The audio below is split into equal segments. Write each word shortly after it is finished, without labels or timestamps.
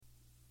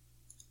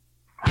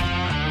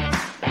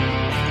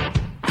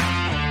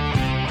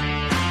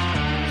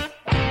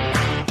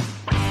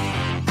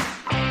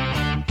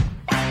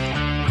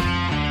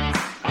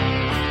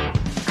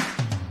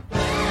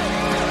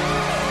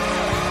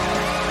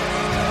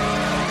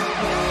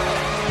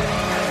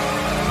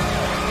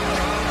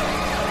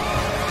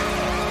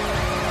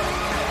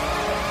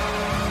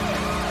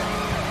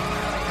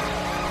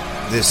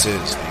This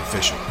is the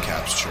official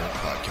Caps Chirp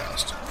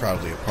podcast,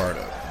 proudly a part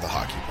of the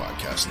Hockey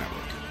Podcast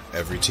Network.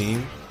 Every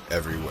team,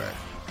 everywhere.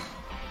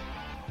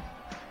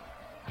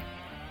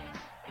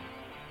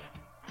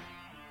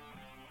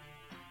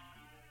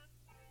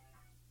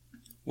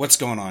 What's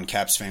going on,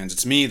 Caps fans?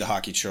 It's me, the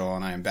Hockey Troll,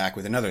 and I am back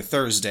with another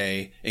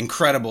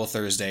incredible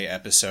Thursday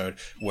episode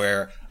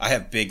where I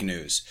have big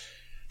news.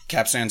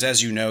 Caps fans,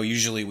 as you know,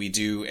 usually we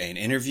do an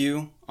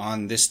interview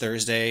on this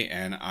Thursday,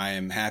 and I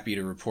am happy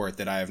to report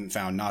that I haven't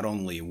found not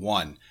only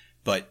one,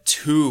 but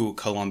two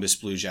Columbus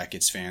Blue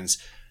Jackets fans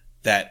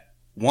that,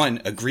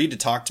 one, agreed to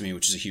talk to me,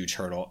 which is a huge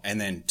hurdle,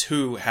 and then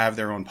two, have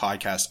their own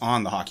podcast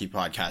on the Hockey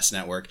Podcast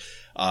Network.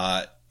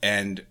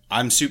 And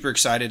I'm super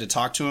excited to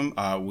talk to them.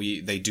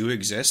 They do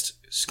exist.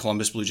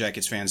 Columbus Blue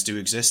Jackets fans do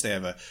exist. They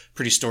have a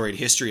pretty storied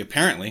history,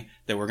 apparently,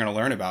 that we're going to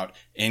learn about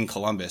in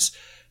Columbus.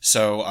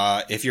 So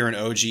if you're an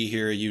OG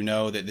here, you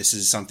know that this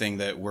is something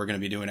that we're going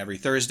to be doing every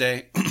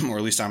Thursday, or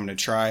at least I'm going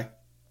to try.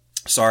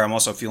 Sorry, I'm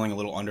also feeling a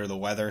little under the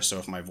weather, so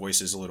if my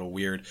voice is a little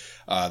weird,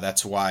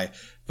 that's why.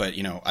 But,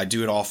 you know, I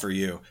do it all for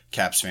you,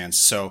 Caps fans.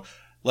 So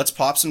let's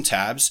pop some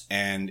tabs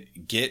and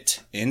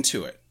get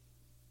into it.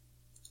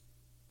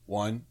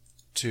 1,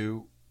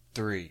 2,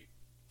 3.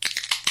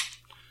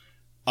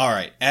 All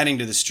right, adding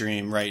to the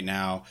stream right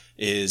now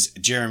is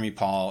Jeremy,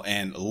 Paul,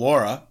 and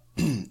Laura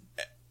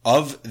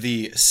of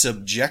the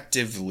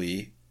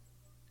Subjectively.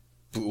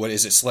 What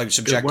is it?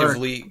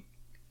 Subjectively,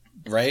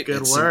 right?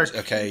 Good work.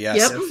 Okay, yes.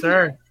 Yep. Yes,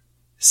 sir.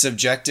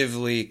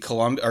 Subjectively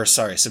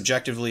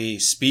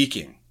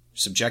Speaking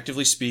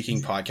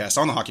podcast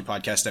on the Hockey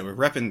Podcast Network,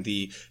 repping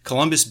the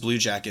Columbus Blue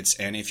Jackets.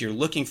 And if you're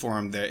looking for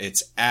them,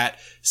 it's at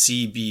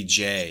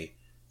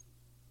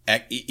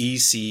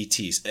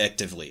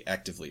CBJectively,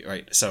 actively,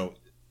 right? So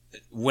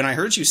when I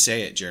heard you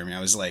say it, Jeremy, I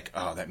was like,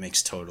 oh, that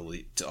makes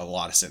totally a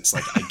lot of sense.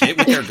 Like, I get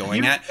what they're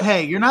going at.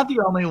 Hey, you're not the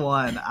only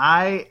one.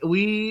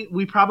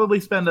 We probably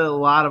spend a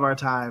lot of our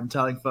time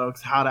telling folks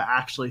how to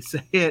actually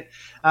say it.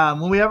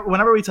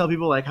 Whenever we tell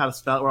people like how to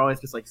spell it, we're always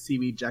just like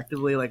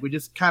CBJectively. Like, we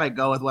just kind of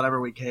go with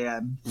whatever we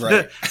can.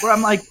 Right. Where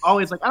I'm like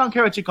always like, I don't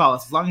care what you call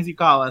us, as long as you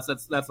call us,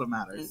 that's what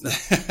matters. So.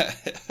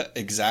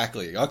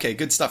 Exactly. Okay,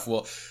 good stuff.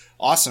 Well,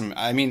 awesome.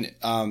 I mean,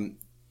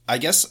 I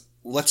guess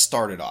let's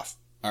start it off.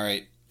 All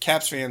right.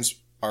 Caps fans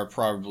are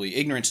probably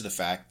ignorant to the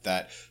fact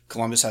that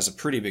Columbus has a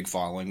pretty big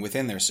following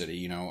within their city.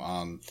 You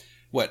know,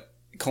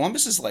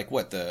 Columbus is like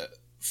the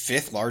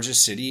 5th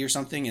largest city or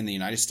something in the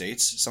United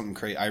States. Something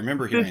crazy. I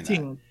remember hearing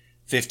 15th.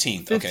 that.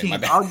 15th. Okay, my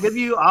bad.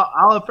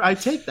 I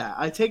take that.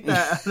 I take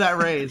that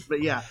raise.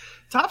 But yeah,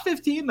 top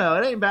 15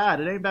 though. It ain't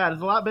bad.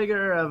 It's a lot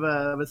bigger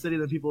of a city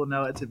than people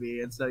know it to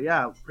be. And so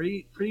yeah,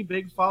 pretty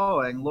big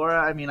following. Laura,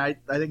 I mean, I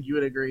think you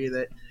would agree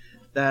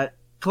that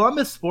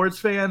Columbus sports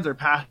fans are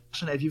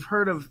passionate. If you've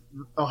heard of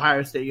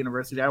Ohio State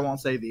University, I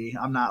won't say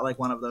I'm not like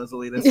one of those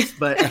elitists,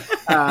 but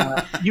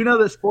you know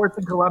that sports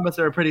in Columbus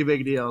are a pretty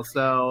big deal.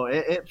 So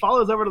it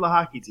follows over to the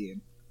hockey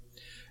team.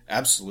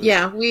 Absolutely.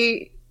 Yeah,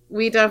 we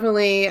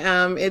definitely,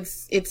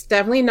 it's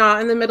definitely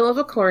not in the middle of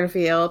a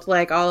cornfield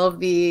like all of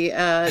the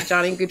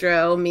Johnny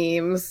Gaudreau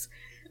memes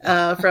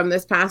from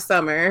this past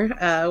summer.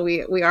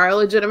 We are a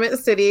legitimate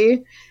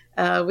city.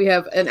 We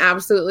have an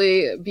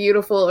absolutely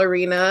beautiful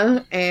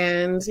arena,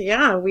 and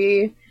yeah,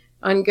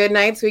 on good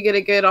nights we get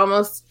a good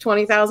almost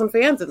 20,000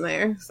 fans in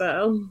there.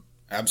 So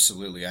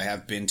absolutely, I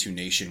have been to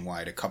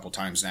Nationwide a couple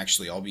times, and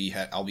actually I'll be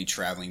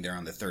traveling there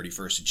on the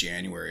 31st of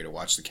January to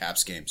watch the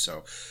Caps game.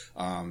 So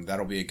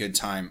that'll be a good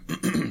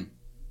time.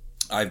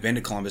 I've been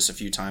to Columbus a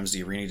few times.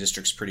 The Arena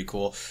District's pretty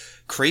cool.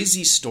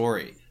 Crazy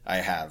story I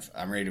have.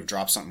 I'm ready to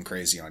drop something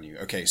crazy on you.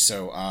 Okay,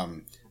 so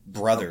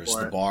Brothers,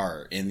 the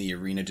bar in the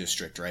Arena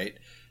District, right?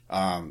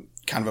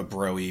 Kind of a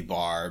bro-y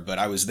bar, but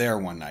I was there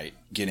one night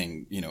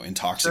getting,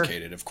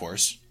 intoxicated, of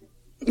course.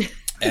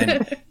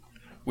 And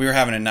we were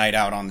having a night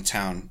out on the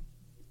town,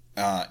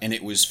 and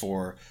it was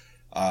for,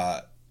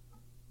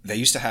 they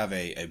used to have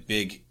a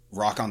big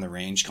Rock on the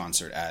Range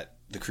concert at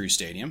the Crew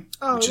Stadium,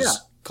 which is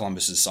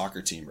Columbus's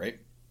soccer team, right?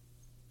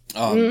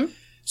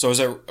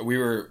 So we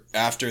were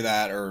after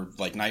that, or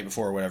like night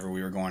before or whatever,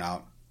 we were going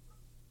out.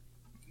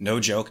 No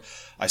joke.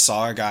 I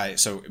saw a guy.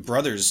 So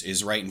Brothers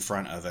is right in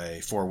front of a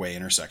 4-way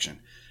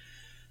intersection.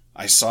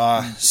 I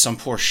saw some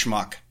poor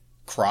schmuck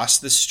cross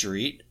the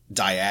street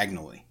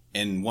diagonally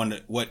in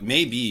what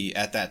may be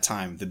at that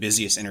time the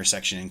busiest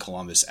intersection in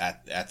Columbus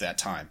at that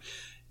time,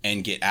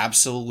 and get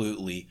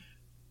absolutely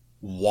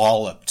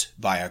walloped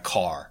by a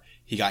car.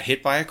 He got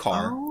hit by a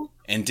car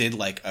and did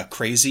like a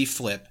crazy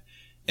flip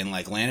and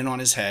like landed on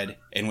his head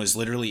and was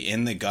literally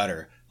in the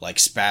gutter, like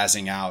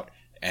spazzing out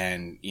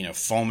and,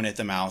 foaming at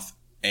the mouth.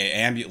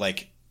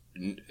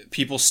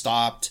 People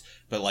stopped,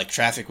 but like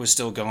traffic was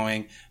still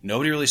going.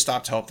 Nobody really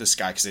stopped to help this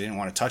guy because they didn't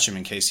want to touch him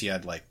in case he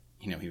had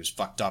he was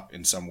fucked up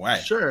in some way.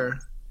 Sure.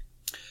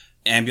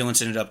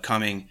 Ambulance ended up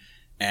coming,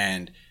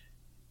 and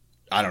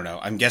I don't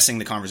know. I'm guessing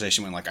the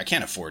conversation went like, I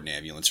can't afford an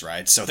ambulance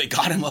ride. So they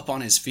got him up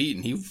on his feet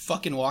and he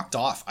fucking walked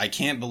off. I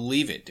can't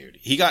believe it, dude.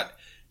 He got,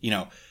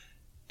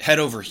 head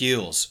over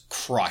heels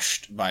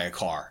crushed by a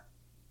car.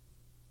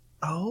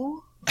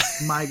 Oh?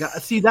 My God.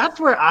 See, that's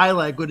where I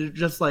would have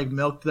just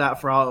milked that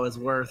for all it was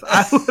worth.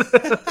 I would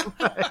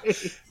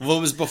Well,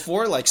 it was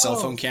before cell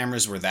phone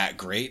cameras were that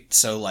great.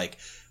 So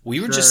we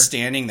were just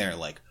standing there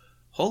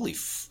holy,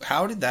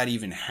 how did that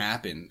even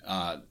happen?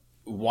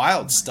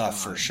 Wild stuff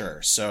for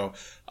sure. So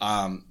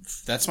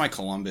that's my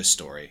Columbus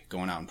story,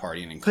 going out and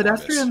partying in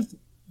Columbus. Pedestrians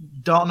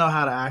don't know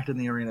how to act in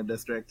the arena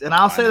district. And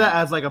I'll say that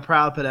as a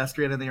proud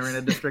pedestrian in the arena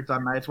district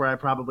on nights where I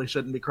probably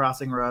shouldn't be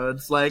crossing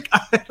roads.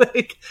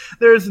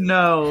 There's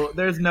no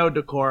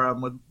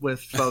decorum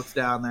with folks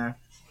down there.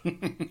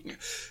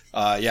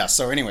 Yeah.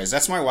 So anyways,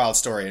 that's my wild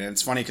story. And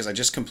it's funny because I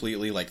just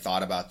completely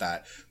thought about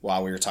that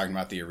while we were talking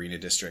about the arena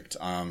district.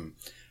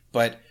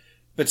 But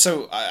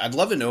so I'd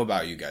love to know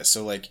about you guys.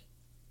 So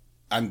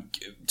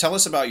tell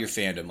us about your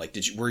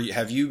fandom.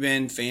 Have you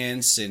been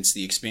fans since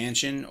the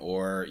expansion,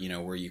 or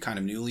were you kind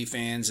of newly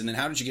fans? And then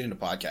how did you get into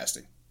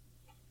podcasting?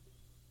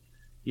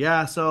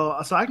 Yeah, so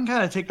I can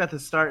kind of take that to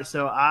start.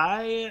 So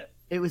I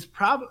was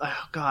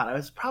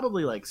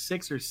probably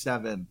 6 or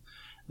 7,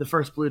 the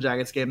first Blue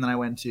Jackets game that I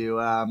went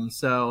to.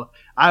 So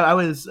I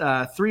was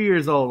 3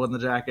 years old when the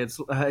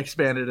Jackets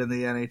expanded in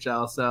the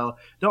NHL. So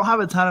don't have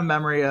a ton of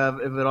memory of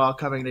it all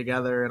coming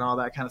together and all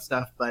that kind of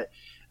stuff. But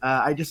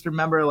I just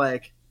remember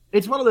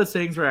it's one of those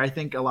things where I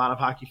think a lot of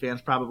hockey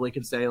fans probably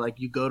could say,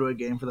 you go to a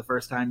game for the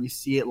first time, you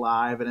see it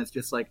live, and it's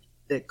just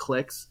it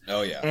clicks.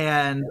 Oh yeah.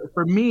 And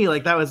for me,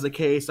 that was the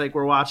case.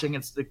 We're watching,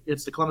 it's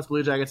the Columbus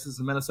Blue Jackets, it's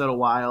the Minnesota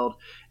Wild,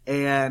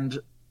 and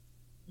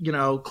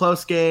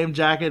close game,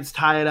 Jackets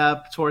tie it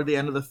up toward the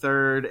end of the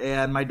third,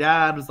 and my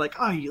dad was like,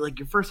 "Oh, your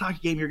first hockey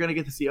game, you're going to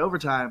get to see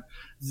overtime.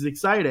 This is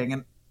exciting."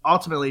 And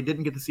ultimately,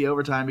 didn't get to see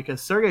overtime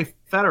because Sergei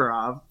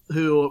Fedorov,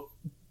 who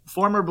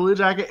former Blue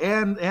Jacket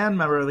and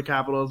member of the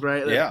Capitals,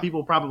 right? Yeah. That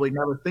people probably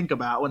never think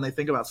about when they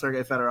think about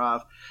Sergei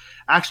Fedorov,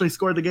 actually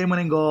scored the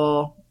game-winning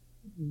goal,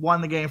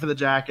 won the game for the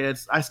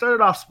Jackets. I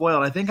started off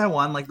spoiled. I think I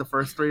won the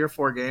first 3 or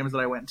 4 games that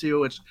I went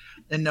to, which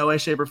in no way,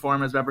 shape, or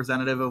form is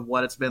representative of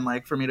what it's been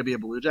like for me to be a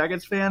Blue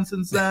Jackets fan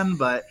since then.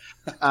 But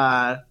it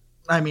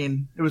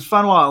was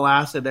fun while it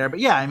lasted there. But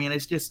yeah,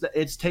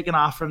 it's taken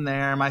off from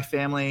there. My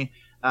family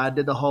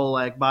did the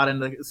whole bought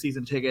into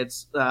season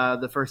tickets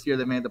the first year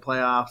they made the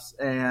playoffs,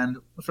 and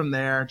from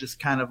there just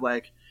kind of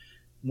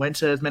went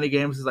to as many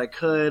games as I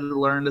could,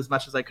 learned as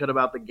much as I could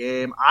about the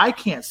game. I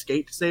can't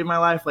skate to save my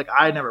life.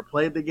 I never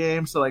played the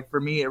game, so for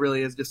me it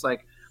really is just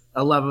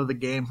a love of the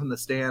game from the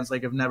stands.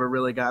 I've never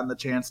really gotten the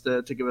chance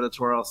to give it a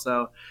twirl.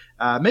 So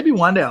maybe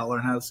one day I'll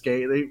learn how to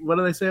skate. What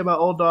do they say about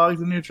old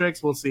dogs and new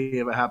tricks? We'll see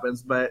if it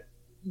happens. But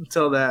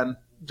until then,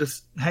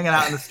 just hanging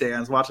out in the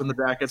stands, watching the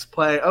Jackets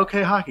play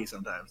okay hockey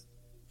sometimes.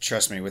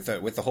 Trust me, with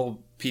the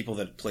whole people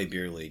that play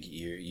beer league,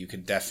 you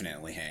could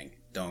definitely hang.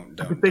 Don't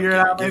figure it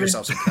out. Give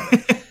yourself some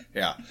credit.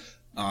 Yeah.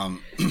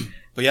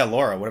 But yeah,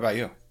 Laura, what about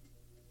you?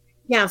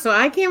 Yeah, so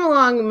I came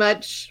along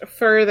much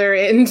further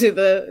into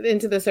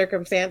the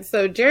circumstance.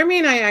 So Jeremy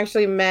and I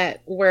actually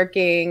met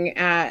working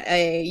at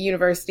a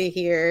university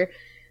here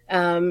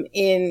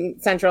in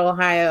Central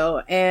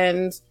Ohio,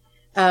 and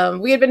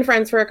we had been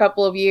friends for a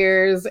couple of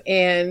years,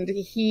 and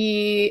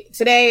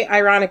today,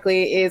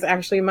 ironically, is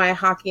actually my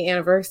hockey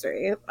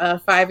anniversary.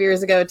 5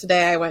 years ago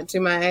today, I went to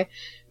my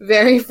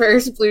very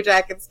first Blue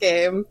Jackets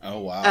game. Oh,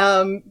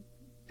 wow.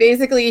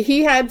 Basically,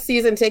 he had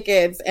season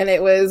tickets, and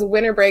it was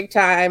winter break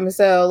time,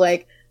 so,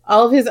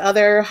 all of his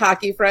other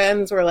hockey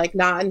friends were,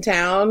 not in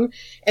town,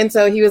 and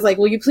so he was like,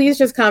 will you please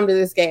just come to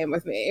this game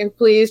with me?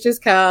 Please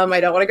just come. I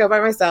don't want to go by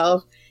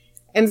myself.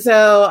 And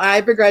so I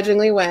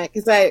begrudgingly went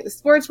because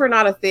sports were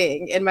not a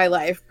thing in my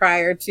life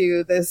prior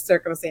to this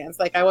circumstance.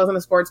 I wasn't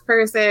a sports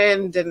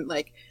person,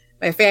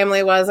 my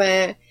family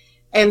wasn't.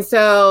 And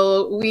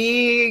so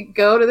we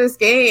go to this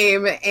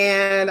game,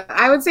 and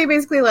I would say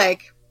basically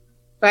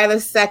by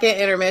the second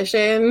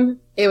intermission,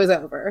 it was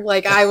over.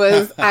 I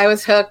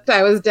was hooked.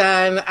 I was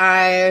done.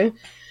 I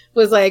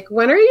was like,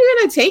 when are you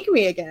going to take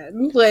me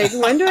again?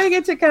 When do I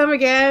get to come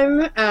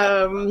again?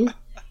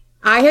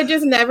 I had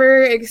just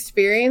never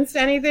experienced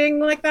anything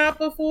like that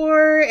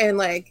before. And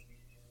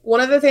one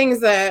of the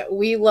things that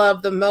we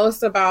love the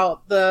most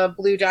about the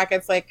Blue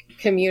Jackets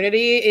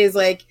community is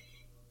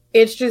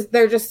it's just,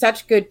 they're just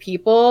such good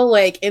people.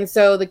 And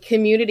so the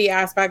community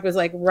aspect was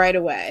right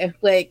away.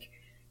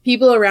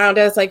 People around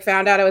us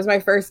found out it was my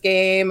first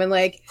game, and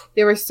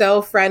they were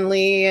so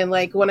friendly and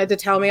wanted to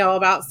tell me all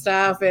about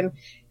stuff. And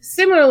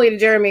similarly to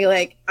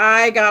Jeremy,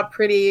 I got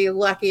pretty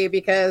lucky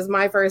because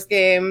my first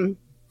game,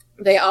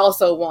 they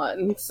also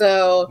won.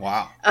 So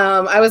wow.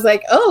 I was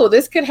like, oh,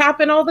 this could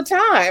happen all the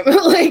time.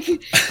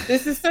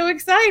 This is so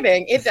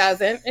exciting. It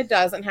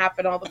doesn't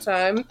happen all the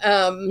time.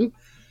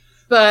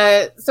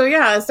 But so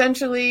yeah,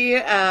 essentially,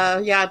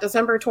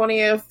 December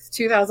 20th,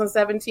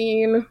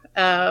 2017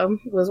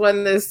 was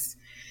when this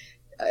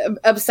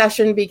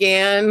obsession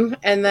began.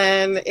 And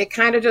then it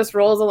kind of just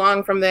rolls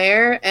along from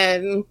there.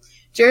 And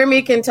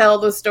Jeremy can tell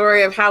the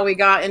story of how we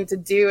got into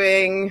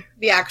doing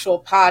the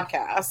actual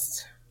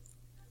podcast.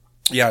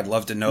 Yeah, I'd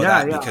love to know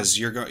that because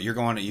you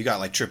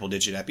got triple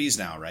digit EPs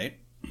now, right?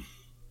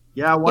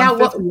 Yeah,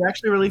 150. You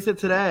actually released it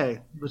today.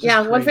 Yeah,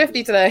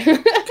 150 today.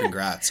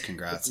 Congrats.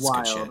 It's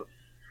good shit.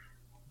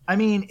 I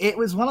mean, it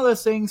was one of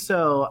those things.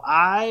 So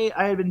I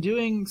had been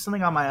doing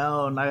something on my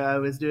own. I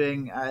was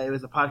doing it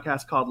was a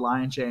podcast called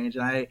Line Change,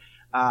 and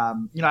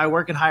I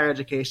work in higher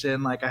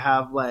education. Like I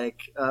have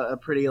like a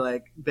pretty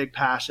like big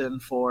passion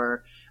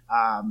for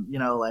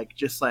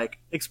just like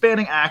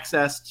expanding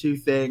access to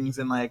things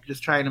and like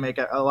just trying to make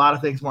a lot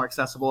of things more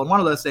accessible. And one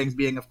of those things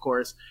being, of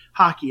course,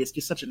 hockey is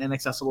just such an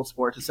inaccessible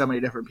sport to so many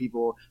different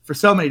people for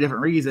so many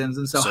different reasons.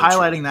 And so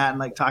highlighting true. That and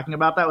like talking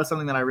about that was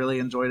something that I really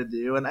enjoy to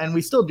do. And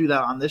we still do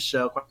that on this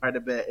show quite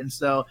a bit. And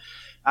so,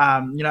 I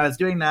was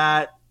doing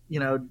that.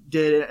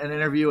 Did an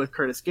interview with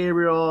Curtis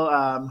Gabriel,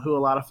 who a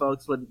lot of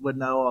folks would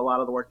know a lot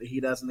of the work that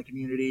he does in the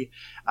community.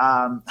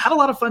 Had a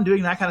lot of fun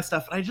doing that kind of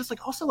stuff. But I just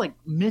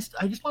missed.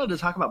 I just wanted to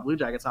talk about Blue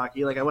Jackets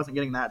hockey. Like I wasn't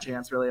getting that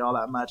chance really all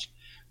that much.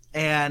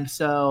 And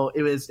so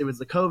it was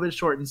the COVID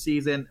shortened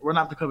season. We're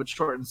not the COVID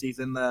shortened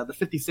season, the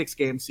 56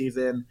 game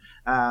season,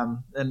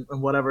 and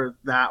whatever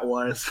that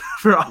was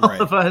for all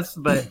of us.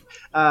 But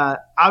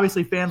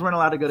obviously fans weren't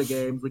allowed to go to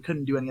games. We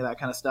couldn't do any of that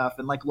kind of stuff.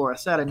 And like Laura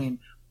said, I mean,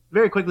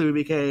 very quickly we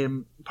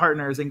became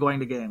partners in going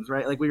to games,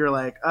 right? Like we were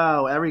like,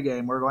 oh, every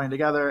game we're going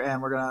together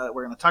and we're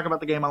gonna talk about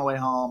the game on the way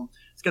home.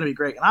 It's gonna be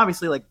great. And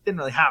obviously like didn't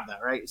really have that,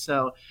 right?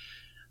 So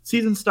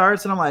season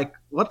starts and I'm like,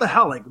 what the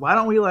hell? Like, why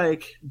don't we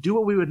like do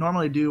what we would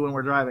normally do when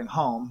we're driving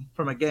home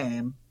from a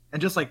game and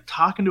just like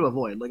talk into a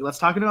void? Like let's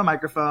talk into a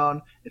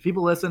microphone. If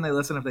people listen, they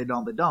listen. If they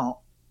don't, they don't.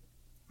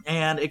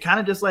 And it kind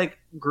of just like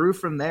grew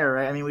from there,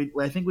 right? I mean,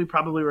 I think we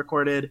probably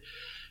recorded.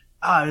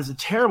 It was a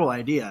terrible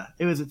idea.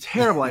 We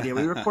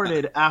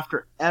recorded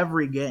after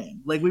every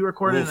game. Like we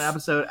recorded an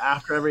episode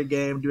after every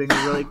game, doing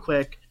a really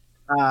quick,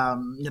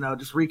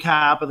 just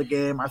recap of the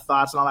game, our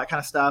thoughts and all that kind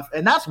of stuff.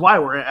 And that's why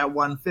we're at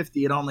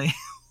 150 and only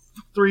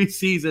 3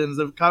 seasons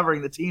of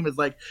covering the team is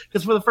like,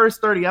 because for the first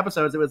 30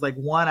 episodes, it was like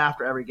one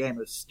after every game.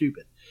 It was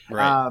stupid.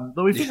 Right.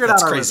 But we figured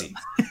out our crazy.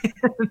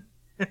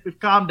 We've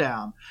calmed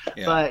down.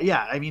 Yeah. But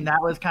yeah, I mean, that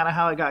was kind of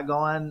how it got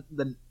going.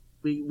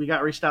 We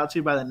got reached out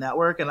to by the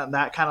network, and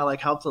that kind of like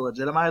helped to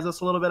legitimize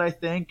us a little bit, I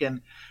think. And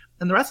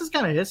the rest is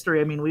kind of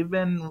history. I mean, we've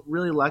been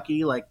really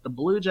lucky. Like the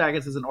Blue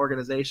Jackets is an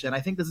organization.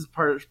 I think this is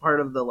part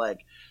of the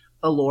like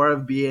allure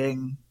of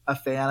being a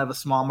fan of a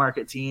small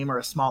market team or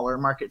a smaller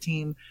market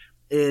team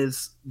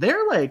is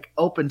they're like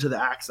open to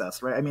the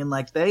access, right? I mean,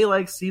 like they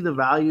like see the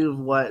value of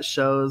what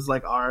shows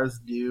like ours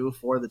do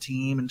for the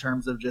team in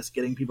terms of just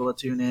getting people to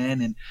tune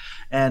in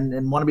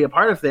and want to be a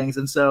part of things.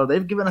 And so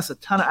they've given us a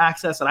ton of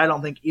access that I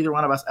don't think either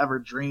one of us ever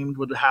dreamed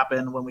would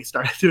happen when we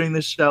started doing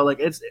this show.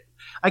 Like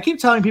I keep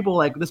telling people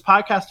like this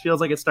podcast feels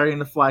like it's starting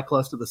to fly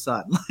close to the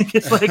sun. Like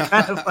it's like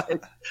kind of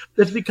like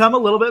it's become a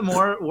little bit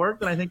more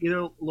work than I think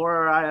either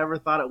Laura or I ever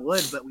thought it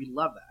would, but we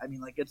love that. I mean,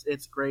 like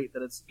it's great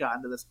that it's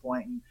gotten to this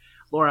point. And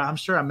Laura, I'm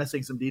sure I'm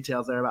missing some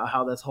details there about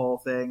how this whole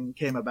thing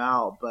came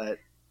about, but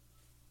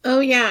oh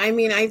yeah, I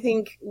mean, I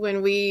think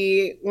when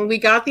we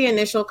got the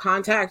initial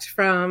contact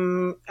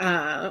from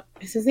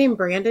is his name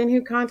Brandon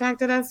who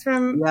contacted us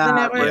from the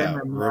network? Yeah,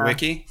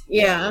 Rowicki?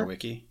 Yeah.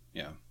 Rowicki?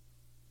 Yeah.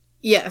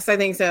 Yes, I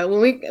think so. When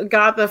we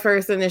got the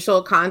first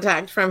initial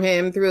contact from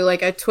him through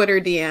like a Twitter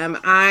DM,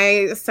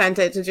 I sent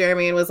it to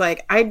Jeremy and was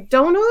like, I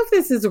don't know if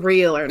this is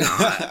real or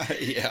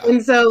not. Yeah.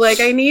 And so like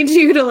I need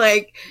you to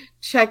like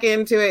check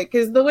into it,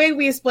 because the way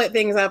we split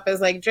things up is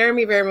like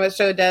Jeremy very much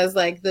so does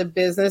like the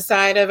business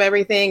side of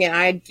everything, and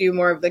I do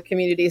more of the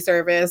community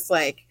service,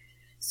 like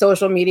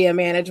social media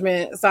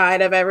management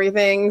side of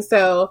everything.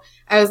 So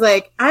I was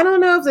like, I don't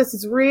know if this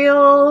is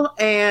real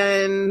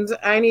and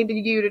I need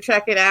you to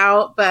check it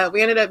out. But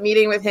we ended up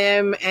meeting with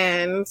him,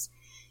 and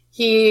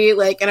he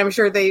like, and I'm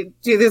sure they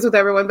do this with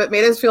everyone, but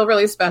made us feel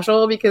really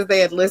special because they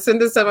had listened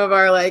to some of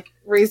our like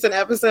recent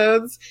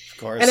episodes.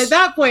 Of course. And at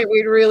that point,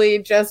 we'd really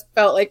just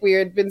felt like we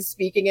had been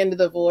speaking into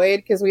the void,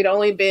 because we'd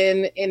only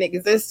been in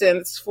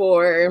existence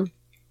for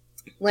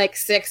like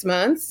 6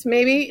 months,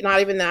 maybe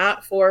not even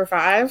that, 4 or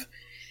 5.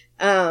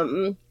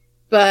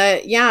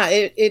 But yeah,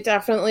 it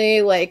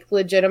definitely like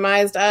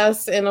legitimized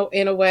us in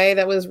a way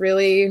that was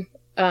really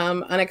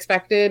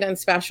unexpected and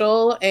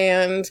special.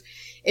 And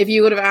if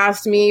you would have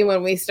asked me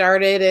when we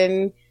started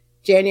in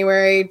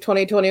January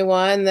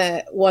 2021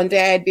 that one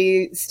day I'd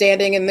be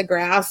standing in the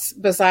grass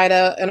beside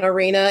an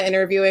arena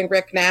interviewing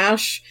Rick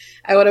Nash,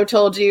 I would have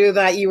told you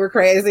that you were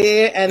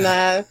crazy and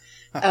that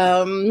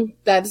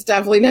that's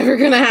definitely never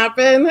going to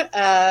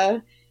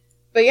happen.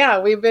 But yeah,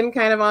 we've been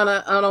kind of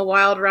on a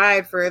wild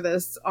ride for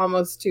this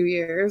almost 2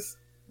 years.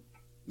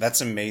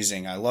 That's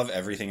amazing. I love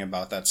everything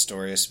about that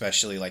story,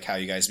 especially like how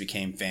you guys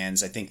became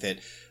fans. I think that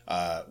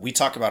we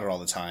talk about it all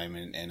the time,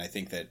 and I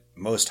think that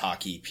most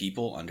hockey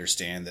people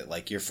understand that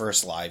like your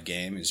first live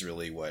game is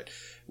really what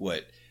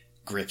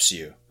grips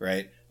you,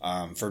 right?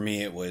 For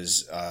me, it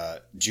was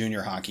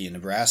junior hockey in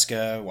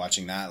Nebraska,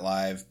 watching that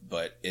live,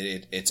 but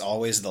it's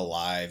always the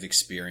live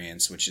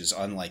experience, which is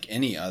unlike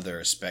any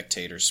other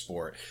spectator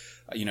sport.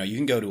 You know, you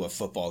can go to a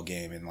football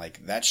game and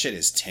like that shit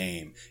is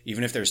tame.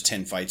 Even if there's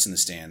 10 fights in the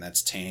stand,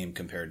 that's tame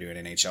compared to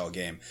an NHL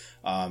game.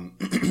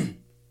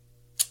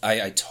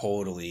 I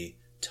totally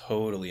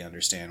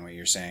understand what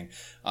you're saying.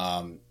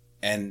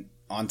 And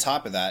on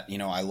top of that,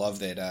 I love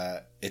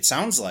that it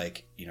sounds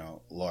like,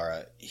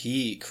 Laura,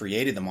 he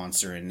created the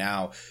monster and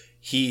now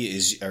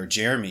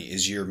Jeremy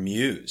is your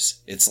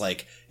muse. It's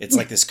like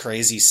this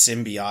crazy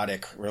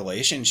symbiotic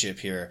relationship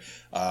here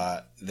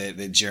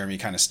that Jeremy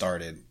kind of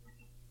started.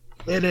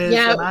 It is,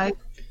 yeah. And I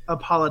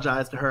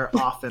apologize to her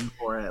often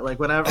for it. Like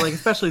whenever, like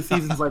especially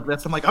seasons like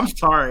this, I'm like, I'm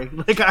sorry.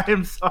 Like I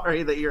am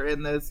sorry that you're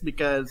in this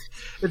because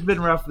it's been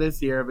rough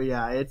this year. But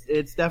yeah,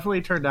 it's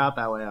definitely turned out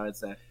that way, I would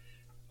say.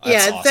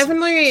 That's it's awesome.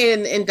 Definitely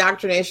an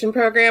indoctrination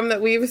program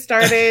that we've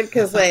started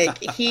because like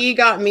he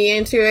got me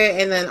into it,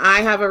 and then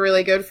I have a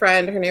really good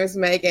friend, her name is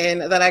Megan,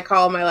 that I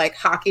call my like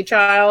hockey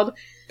child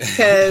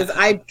because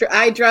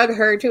I drug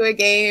her to a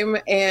game,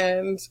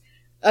 and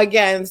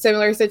again,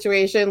 similar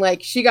situation,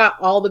 like she got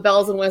all the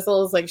bells and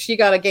whistles, like she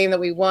got a game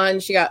that we won,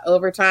 she got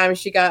overtime,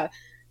 she got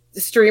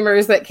the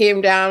streamers that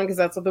came down because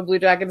that's what the Blue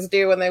Jackets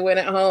do when they win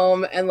at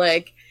home, and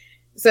like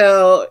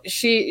so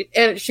she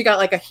got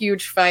like a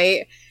huge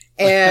fight.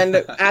 And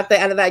at the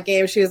end of that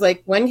game, she was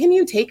like, when can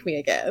you take me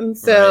again?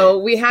 So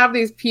we have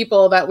these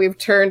people that we've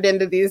turned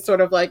into these sort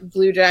of like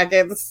Blue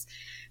Jackets,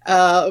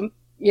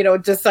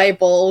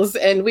 disciples.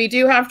 And we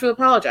do have to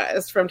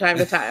apologize from time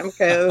to time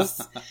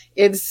because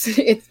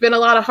it's been a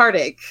lot of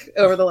heartache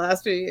over the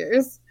last few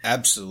years.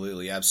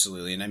 Absolutely.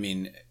 Absolutely. And I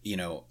mean,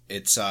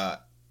 it's,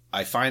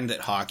 I find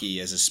that hockey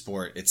as a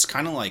sport, it's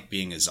kind of like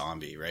being a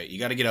zombie, right? You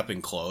got to get up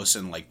and close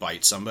and like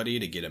bite somebody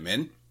to get them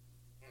in.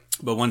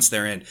 But once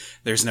they're in,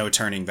 there's no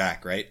turning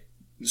back, right?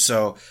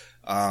 So,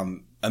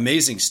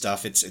 amazing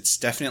stuff. It's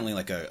definitely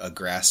like a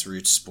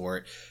grassroots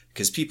sport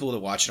because people that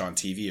watch it on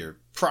TV are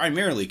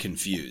primarily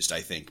confused,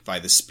 I think, by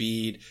the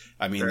speed.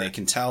 I mean, They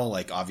can tell,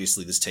 like,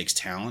 obviously this takes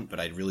talent, but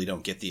I really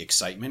don't get the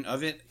excitement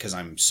of it because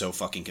I'm so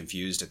fucking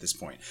confused at this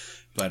point.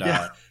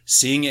 But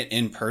seeing it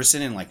in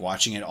person and like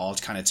watching it all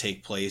kind of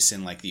take place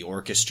in like the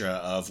orchestra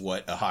of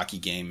what a hockey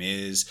game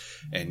is,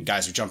 and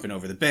guys are jumping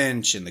over the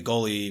bench and the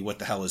goalie, what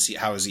the hell is he,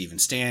 how is he even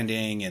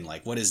standing? And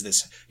like, what is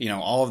this,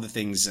 all of the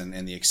things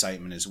and the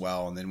excitement as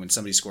well. And then when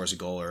somebody scores a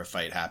goal or a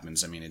fight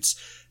happens, I mean, it's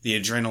the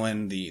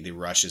adrenaline, the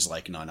rush is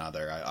like none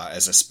other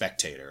as a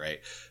spectator, right?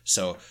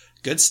 So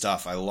good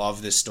stuff. I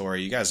love this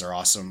story. You guys are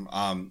awesome.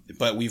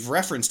 But we've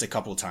referenced a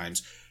couple of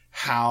times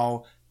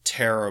how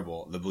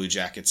terrible the Blue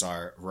Jackets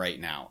are right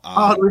now.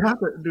 Do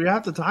we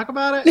have to talk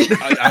about it?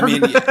 I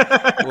mean,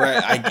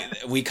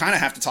 we kind of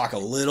have to talk a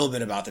little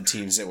bit about the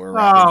teams that we're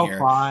repping here.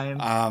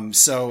 Fine.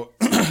 So,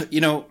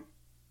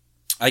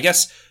 I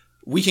guess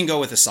we can go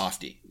with a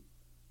softie.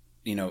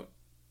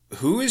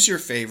 Who is your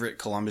favorite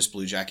Columbus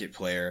Blue Jacket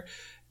player,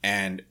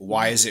 and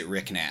why is it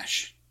Rick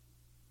Nash?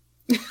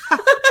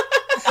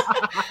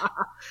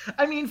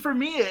 I mean, for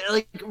me,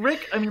 like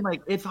Rick, I mean,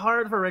 like it's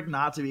hard for Rick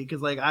not to be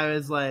because, like,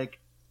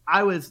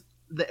 I was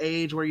the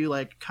age where you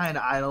like kind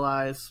of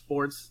idolize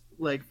sports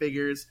like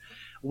figures.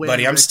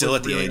 Buddy, I'm still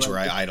at the age where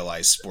I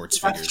idolize sports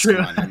figures. True.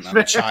 I'm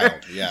a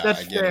child. Yeah,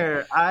 that's I get fair.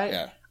 It.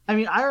 I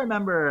mean, I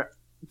remember.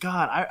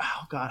 God,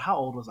 how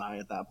old was I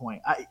at that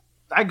point?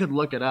 I could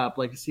look it up,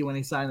 like to see when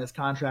he signed this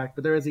contract.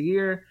 But there was the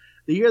year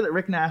that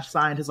Rick Nash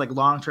signed his like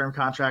long-term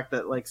contract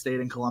that like stayed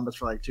in Columbus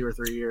for like 2 or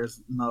 3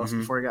 years most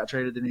before he got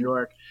traded to New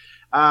York.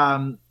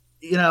 As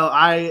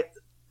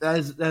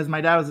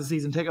my dad was a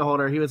season ticket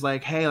holder, he was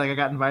like, hey, like I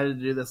got invited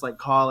to do this like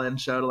call-in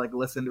show to like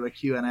listen to a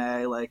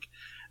Q&A, like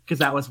because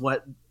that was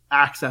what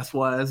access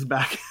was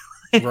back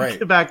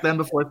back then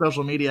before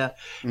social media.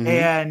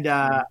 And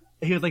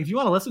he was like, if you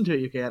want to listen to it,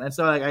 you can. And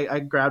so like, I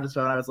grabbed his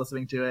phone, I was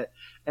listening to it,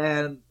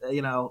 and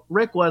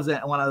Rick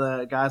wasn't one of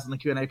the guys on the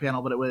Q&A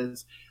panel, but it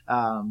was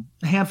a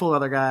handful of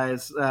other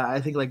guys.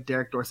 I think like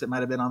Derek Dorsett might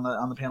have been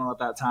on the panel at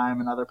that time,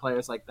 and other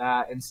players like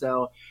that. And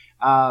so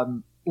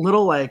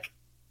little like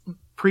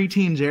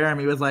preteen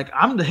Jeremy was like,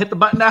 I'm gonna hit the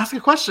button to ask a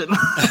question.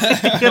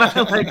 And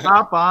I like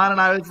hop on,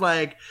 and I was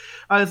like,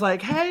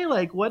 hey,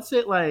 like what's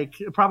it like?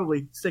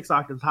 Probably 6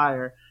 octaves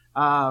higher.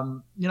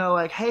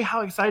 Like, hey,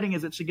 how exciting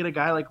is it to get a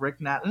guy like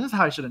Rick Nash? And this is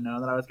how I should have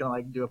known that I was gonna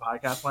like do a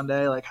podcast one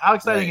day. Like, how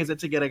exciting is it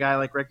to get a guy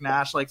like Rick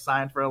Nash like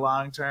signed for a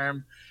long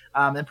term,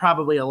 and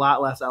probably a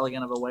lot less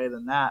elegant of a way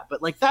than that.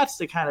 But like, that's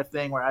the kind of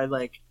thing where I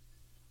like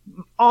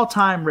all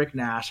time Rick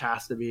Nash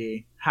has to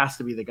be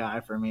the guy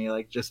for me,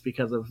 like just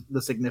because of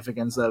the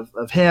significance of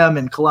him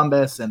and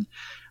Columbus and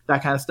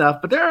that kind of stuff.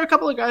 But there are a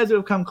couple of guys who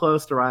have come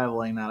close to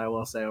rivaling that, I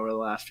will say, over the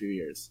last few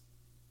years.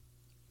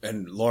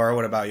 And Laura,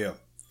 what about you?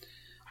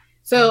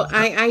 So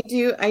I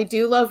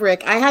do love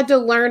Rick. I had to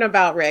learn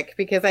about Rick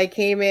because I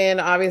came in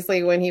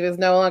obviously when he was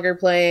no longer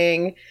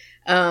playing,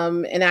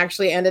 and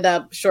actually ended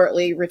up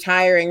shortly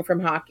retiring from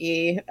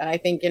hockey. I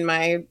think in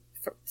my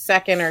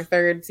second or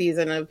third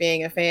season of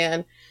being a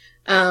fan.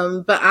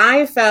 But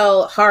I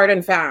fell hard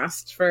and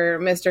fast for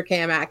Mr.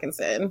 Cam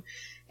Atkinson.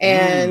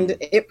 And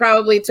it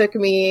probably took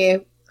me,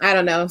 I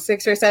don't know,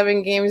 6 or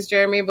 7 games,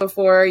 Jeremy,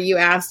 before you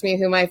asked me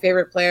who my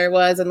favorite player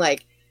was. And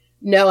like,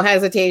 no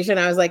hesitation,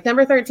 I was like,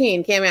 number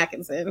 13, Cam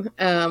Atkinson.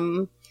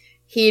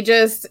 He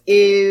just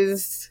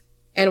is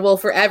and will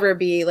forever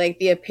be like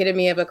the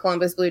epitome of a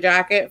Columbus Blue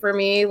Jacket for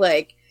me.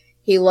 Like,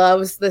 he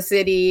loves the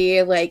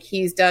city. Like,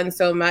 he's done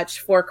so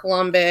much for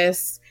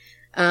Columbus.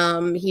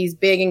 He's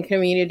big in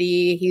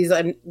community. He's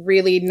a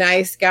really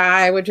nice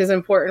guy, which is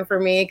important for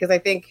me because I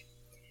think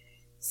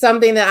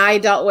something that I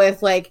dealt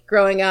with like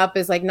growing up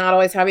is like not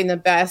always having the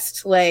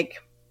best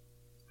like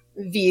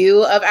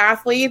view of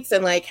athletes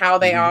and like how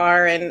they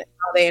are and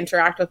how they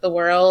interact with the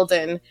world.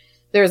 And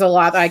there's a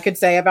lot that I could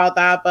say about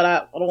that, but I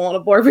don't want to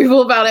bore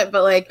people about it.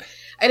 But like,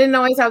 I didn't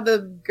always have the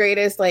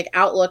greatest like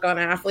outlook on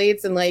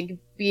athletes, and like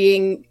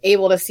being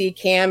able to see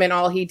Cam and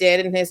all he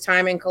did in his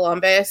time in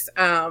Columbus,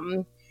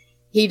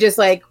 he just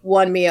like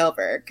won me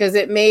over because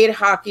it made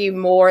hockey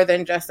more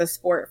than just a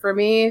sport for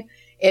me.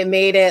 It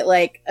made it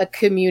like a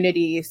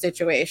community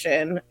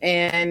situation.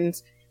 And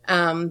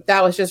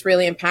that was just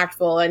really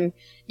impactful. And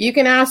you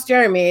can ask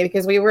Jeremy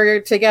because we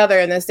were together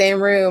in the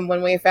same room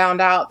when we found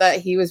out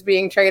that he was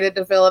being traded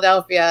to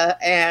Philadelphia,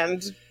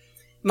 and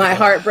my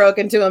heart broke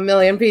into a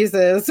million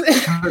pieces.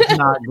 That was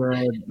not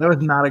good. That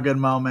was not a good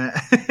moment.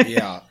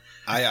 Yeah.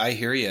 I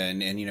hear you,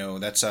 and you know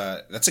that's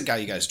a guy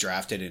you guys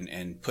drafted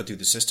and put through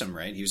the system,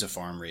 right? He was a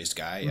farm raised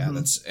guy, yeah.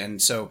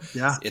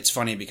 It's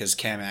funny because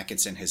Cam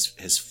Atkinson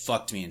has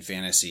fucked me in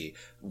fantasy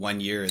one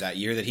year. That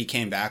year that he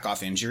came back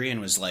off injury and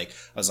was like,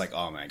 I was like,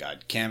 oh my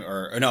god, Cam,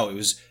 or no, it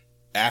was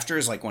after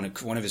his like one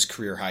of his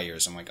career high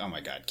years. I'm like, oh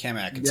my god, Cam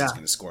Atkinson's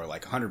going to score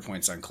like 100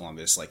 points on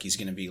Columbus. Like, he's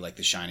going to be like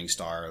the shining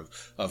star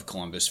of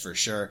Columbus for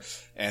sure.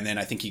 And then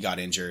I think he got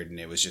injured,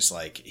 and it was just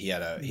like he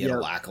had a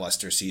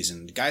lackluster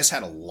season. The guy's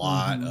had a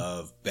lot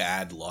of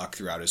bad luck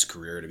throughout his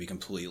career, to be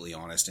completely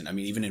honest. And I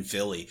mean, even in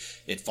Philly,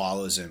 it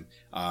follows him.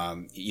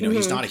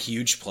 He's not a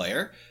huge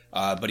player,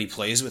 but he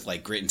plays with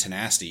like grit and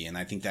tenacity, and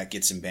I think that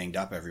gets him banged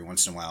up every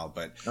once in a while.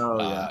 But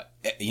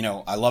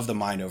I love the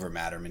mind over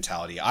matter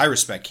mentality. I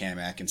respect Cam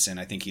Atkinson.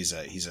 I think he's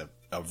a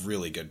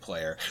really good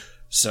player.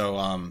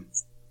 So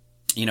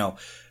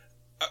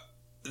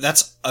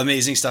that's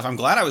amazing stuff. I'm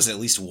glad I was at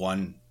least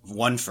one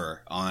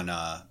for on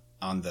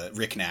the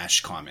Rick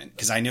Nash comment,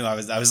 because I knew I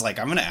was like,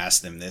 I'm going to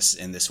ask them this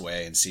in this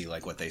way and see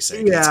like what they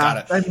say.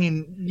 Yeah, I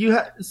mean,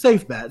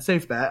 safe bet.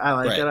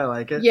 I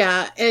like it.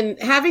 Yeah,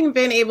 and having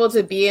been able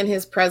to be in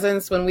his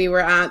presence when we were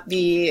at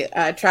the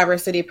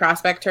Traverse City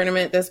Prospect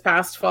Tournament this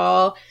past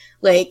fall,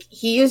 like,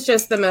 he is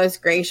just the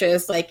most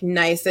gracious, like,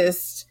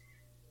 nicest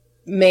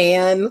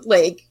man.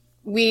 Like,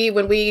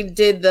 when we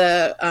did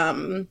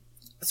the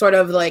sort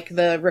of like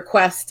the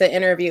request to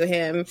interview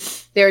him,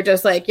 they were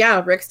just like,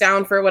 yeah, Rick's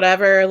down for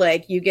whatever,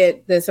 like, you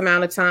get this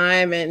amount of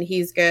time and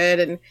he's good,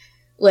 and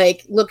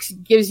like looks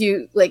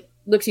you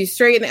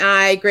straight in the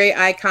eye, great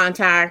eye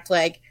contact,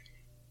 like,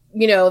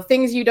 you know,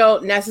 things you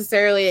don't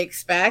necessarily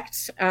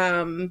expect.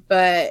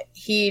 But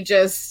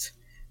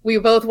we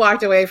both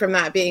walked away from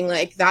that being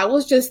like, that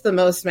was just the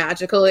most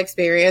magical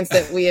experience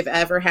that we have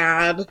ever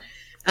had.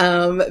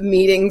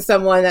 Meeting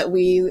someone that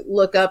we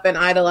look up and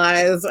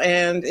idolize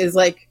and is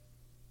like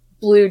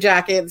Blue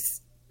Jackets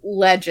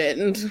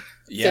legend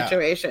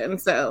situation.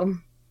 So,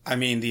 I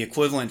mean, the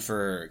equivalent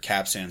for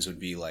Caps fans would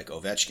be like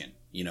Ovechkin,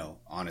 you know,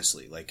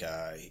 honestly, like,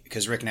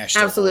 because Rick Nash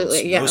still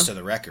holds most of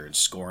the records,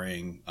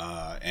 scoring,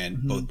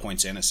 and both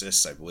points and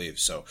assists, I believe.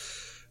 So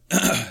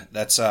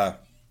that's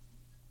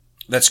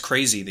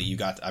crazy that you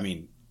got. I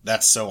mean,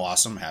 that's so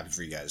awesome. Happy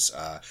for you guys.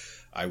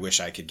 I wish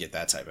I could get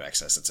that type of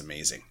access. It's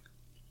amazing.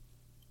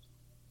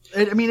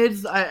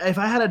 If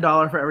I had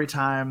 $1 for every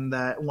time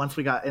that once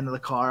we got into the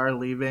car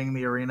leaving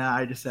the arena,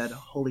 I just said,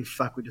 holy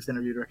fuck, we just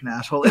interviewed Rick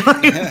Nash.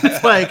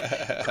 It's like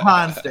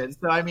constant.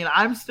 So, I mean,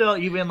 I'm still,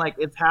 even like,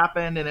 it's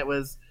happened and it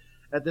was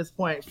at this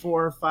point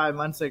 4 or 5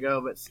 months ago,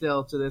 but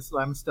still to this,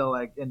 I'm still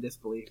like in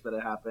disbelief that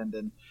it happened.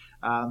 And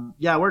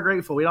we're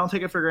grateful. We don't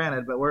take it for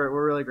granted, but we're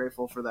really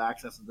grateful for the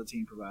access that the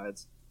team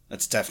provides.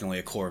 That's definitely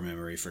a core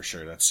memory for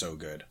sure. That's so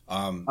good.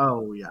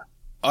 Oh yeah.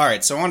 All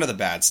right. So on to the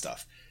bad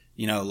stuff.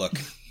 You know, look,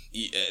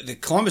 the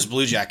Columbus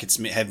Blue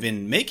Jackets have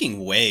been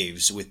making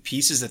waves with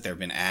pieces that they've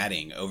been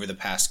adding over the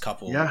past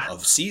couple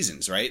of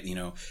seasons, right? You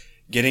know,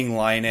 getting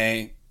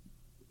Laine,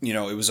 you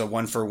know, it was a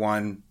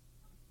 1-for-1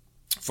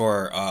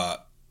 for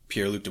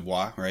Pierre-Luc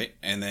Dubois, right?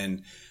 And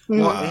then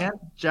and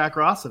Jack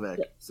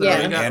Roslovic. So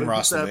and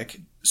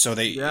Roslovic. So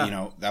they, you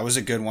know, that was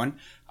a good one.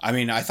 I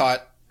mean, I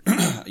thought,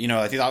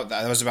 I thought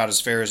that was about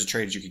as fair as a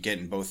trade as you could get,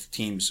 and both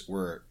teams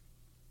were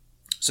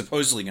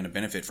supposedly going to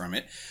benefit from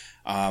it.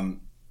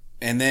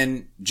 And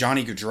then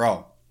Johnny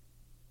Gaudreau,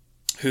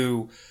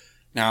 who,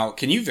 now,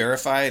 can you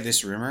verify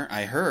this rumor?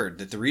 I heard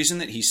that the reason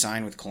that he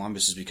signed with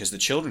Columbus is because the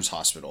Children's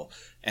Hospital,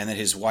 and that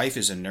his wife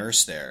is a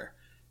nurse there.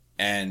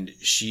 And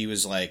she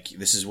was like,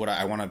 this is what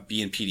I want to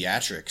be in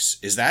pediatrics.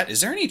 Is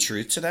there any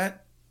truth to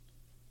that?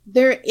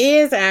 There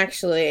is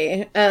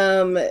actually.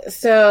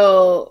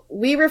 So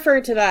we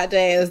refer to that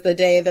day as the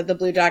day that the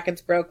Blue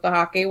Jackets broke the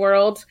hockey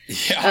world.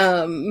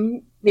 Yeah.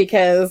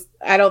 Because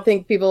I don't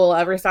think people will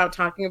ever stop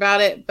talking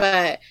about it.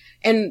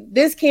 And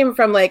this came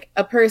from like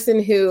a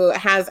person who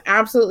has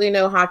absolutely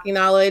no hockey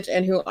knowledge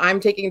and who I'm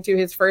taking to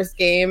his first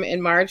game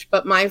in March.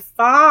 But my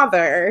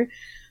father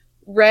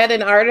read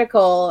an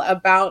article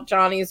about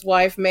Johnny's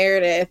wife,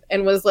 Meredith,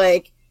 and was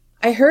like,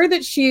 I heard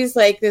that she's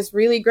like this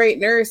really great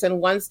nurse and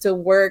wants to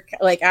work,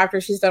 like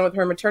after she's done with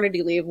her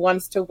maternity leave,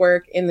 wants to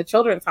work in the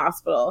children's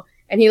hospital.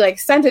 And he like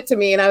sent it to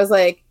me and I was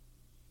like,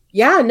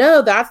 yeah,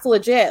 no, that's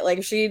legit.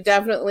 Like she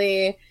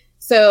definitely.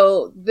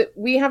 So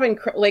we have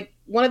like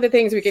one of the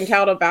things we can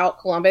tout about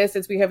Columbus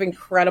is we have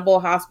incredible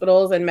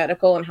hospitals and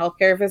medical and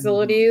healthcare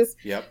facilities.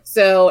 Mm-hmm. Yep.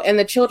 So, and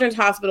the Children's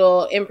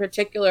Hospital in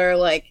particular,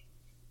 like,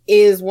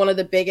 is one of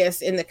the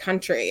biggest in the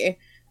country.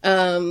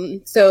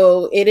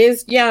 So it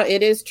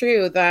is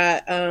true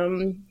that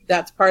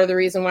that's part of the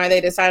reason why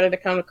they decided to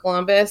come to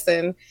Columbus.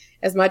 And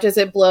as much as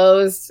it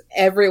blows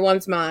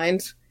everyone's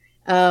mind,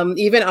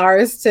 even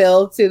ours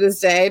still to this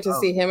day, to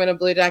see him in a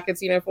Blue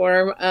Jackets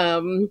uniform,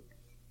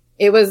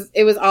 it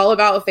was all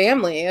about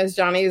family, as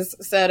Johnny's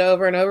said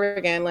over and over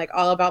again, like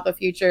all about the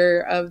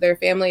future of their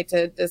family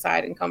to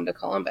decide and come to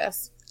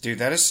Columbus. Dude,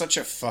 that is such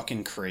a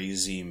fucking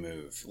crazy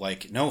move.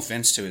 Like, no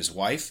offense to his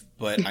wife,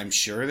 but I'm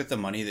sure that the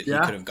money that he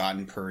could have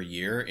gotten per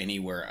year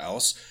anywhere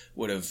else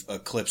would have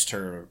eclipsed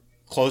her,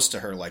 close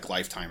to her, like,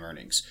 lifetime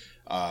earnings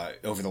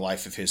over the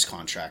life of his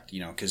contract, you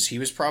know, because he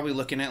was probably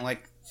looking at,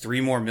 like,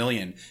 $3 more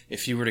million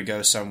if he were to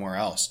go somewhere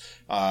else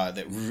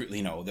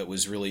that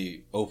was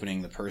really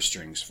opening the purse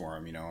strings for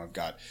him. You know, I've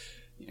got,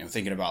 you know,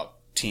 thinking about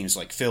teams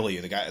like Philly,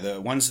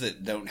 the ones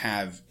that don't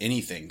have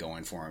anything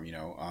going for him, you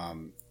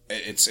know,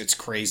 it's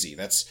crazy.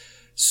 That's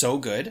so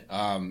good.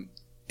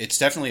 It's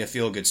definitely a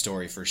feel good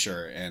story for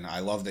sure. And I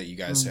love that you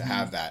guys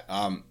have that.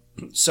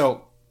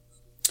 So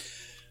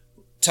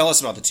tell us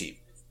about the team.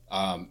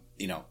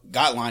 You know,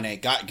 got Line,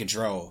 got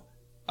Gaudreau,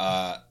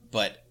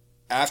 but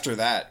after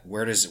that,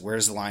 where does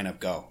the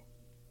lineup go?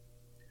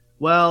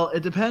 Well,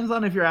 it depends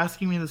on if you're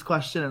asking me this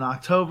question in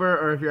October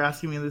or if you're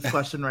asking me this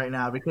question right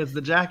now, because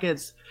the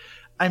Jackets,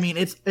 I mean,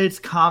 it's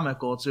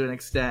comical to an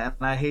extent,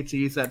 and I hate to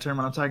use that term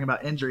when I'm talking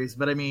about injuries,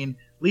 but I mean,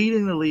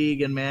 leading the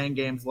league in man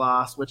games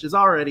lost, which is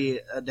already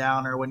a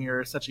downer when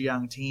you're such a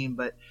young team.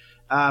 But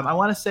I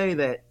want to say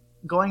that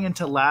going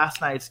into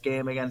last night's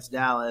game against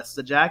Dallas,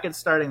 the Jackets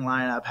starting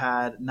lineup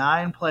had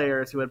 9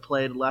 players who had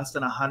played less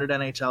than 100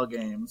 NHL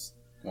games.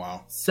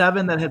 Wow.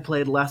 7 that had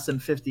played less than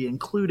 50,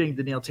 including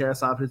Daniil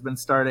Tarasov, who's been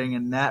starting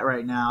in net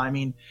right now. I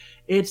mean,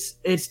 it's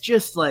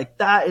just like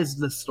that is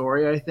the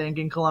story, I think,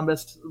 in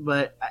Columbus.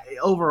 But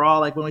overall,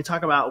 like when we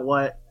talk about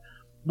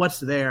what's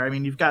there, I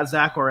mean, you've got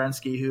Zach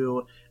Werenski,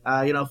 who,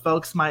 you know,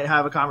 folks might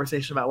have a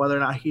conversation about whether or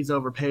not he's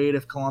overpaid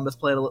if Columbus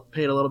paid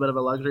a little bit of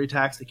a luxury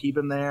tax to keep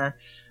him there.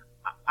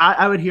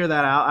 I would hear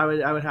that out.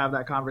 I would have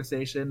that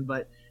conversation.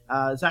 But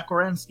Zach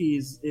Werenski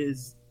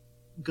is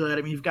good.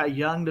 I mean, you've got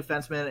young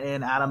defensemen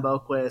in Adam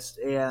Boquist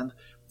and,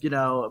 you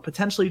know,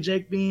 potentially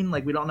Jake Bean.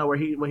 Like, we don't know what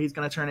he's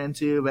going to turn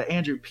into, but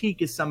Andrew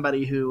Peeke is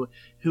somebody who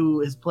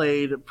has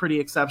played pretty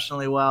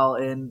exceptionally well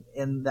in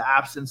the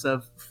absence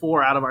of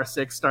 4 out of our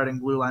 6 starting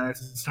blue liners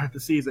to start the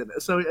season.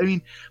 So, I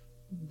mean,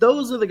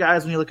 those are the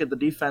guys when you look at the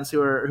defense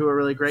who are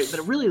really great.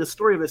 But really, the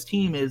story of this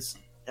team is,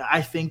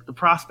 I think, the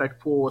prospect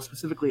pool,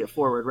 specifically at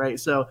forward, right?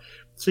 So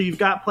you've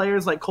got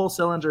players like Cole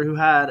Sillinger, who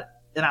had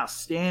an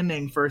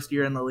outstanding first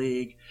year in the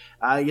league,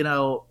 you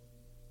know,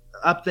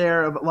 up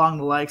there along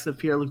the likes of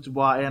Pierre-Luc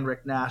Dubois and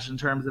Rick Nash in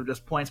terms of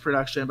just points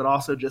production, but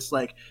also just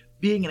like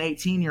being an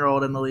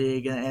 18-year-old in the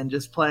league and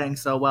just playing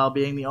so well,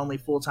 being the only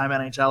full-time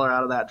NHLer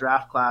out of that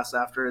draft class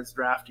after his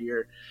draft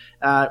year.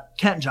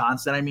 Kent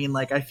Johnson, I mean,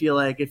 like, I feel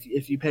like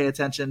if you pay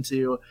attention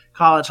to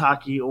college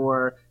hockey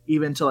or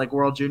even to like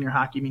World Junior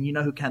Hockey, I mean, you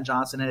know who Kent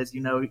Johnson is,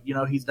 you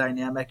know he's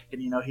dynamic,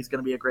 and you know he's going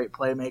to be a great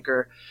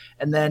playmaker.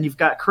 And then you've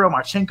got Kirill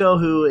Marchenko,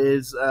 who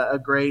is a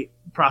great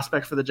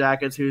prospect for the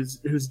Jackets,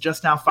 who's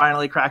just now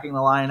finally cracking the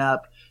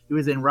lineup. He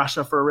was in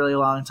Russia for a really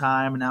long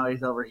time, and now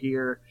he's over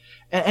here.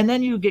 And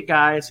then you get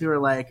guys who are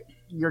like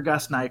your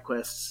Gus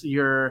Nyquist,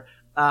 your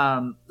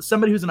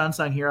somebody who's an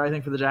unsung hero, I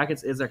think, for the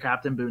Jackets is their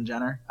captain, Boone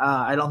Jenner.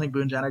 I don't think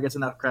Boone Jenner gets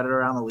enough credit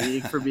around the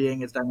league for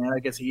being as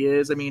dynamic as he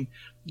is. I mean,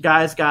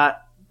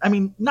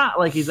 not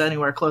like he's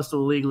anywhere close to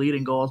the league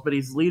leading goals, but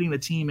he's leading the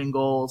team in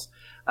goals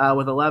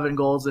with 11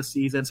 goals this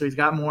season. So he's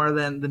got more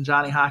than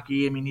Johnny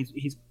Hockey. I mean,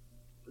 he's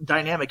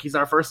dynamic. He's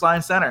our first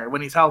line center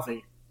when he's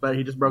healthy, but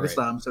he just broke his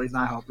thumb, so he's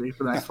not healthy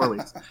for the next 4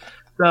 weeks.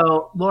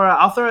 So, Laura,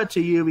 I'll throw it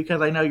to you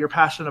because I know you're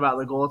passionate about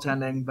the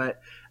goaltending,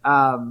 but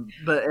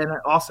and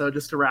also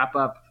just to wrap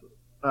up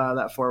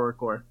that forward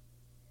core.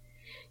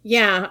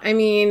 Yeah, I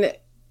mean,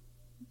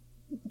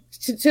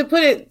 to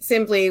put it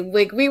simply,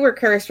 like, we were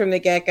cursed from the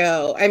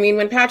get-go. I mean,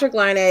 when Patrick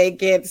Laine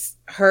gets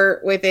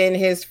hurt within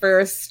his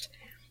first,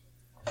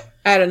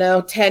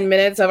 10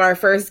 minutes of our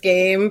first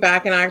game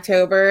back in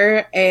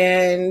October,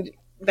 and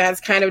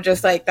that's kind of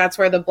just like, that's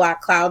where the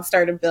black cloud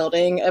started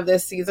building of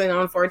this season,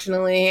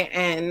 unfortunately.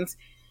 And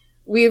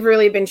we've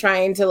really been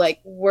trying to like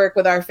work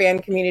with our fan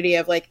community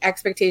of like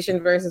expectation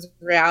versus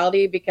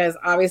reality, because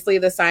obviously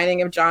the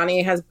signing of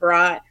Johnny has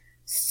brought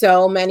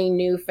so many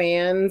new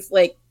fans.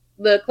 Like,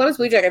 the Columbus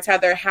Blue Jackets had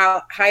their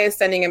highest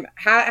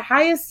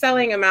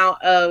selling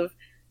amount of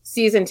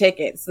season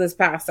tickets this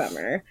past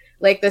summer.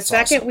 Like, the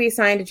second we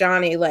signed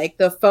Johnny, like,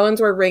 the phones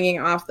were ringing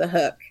off the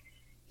hook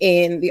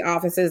in the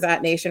offices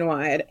at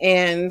Nationwide.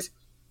 And,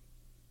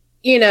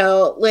 you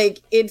know, like,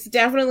 it's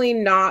definitely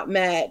not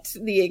met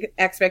the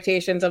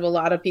expectations of a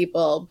lot of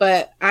people.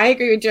 But I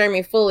agree with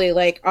Jeremy fully.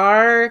 Like,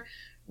 our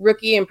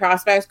rookie and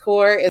prospects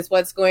core is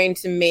what's going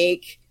to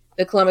make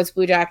the Columbus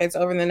Blue Jackets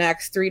over the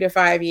next 3 to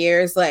 5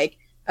 years, like,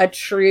 a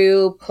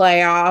true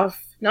playoff,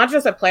 not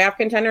just a playoff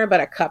contender, but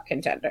a cup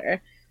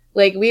contender.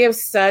 Like, we have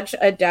such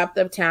a depth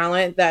of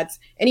talent and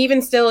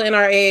even still in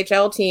our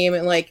AHL team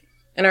and like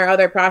and our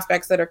other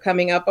prospects that are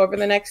coming up over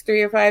the next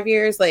 3 or 5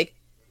 years, like,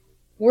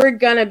 we're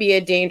gonna be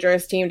a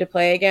dangerous team to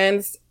play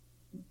against.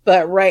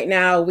 But right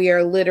now we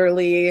are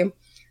literally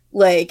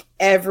like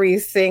every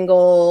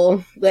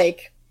single bad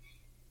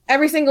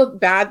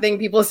thing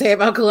people say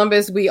about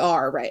Columbus, we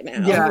are right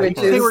now. Yeah,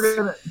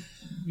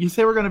 you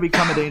say we're gonna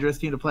become a dangerous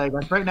team to play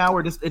against. Right now,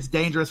 it's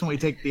dangerous when we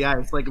take the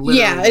ice. Like, literally.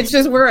 Yeah, it's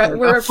just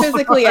we're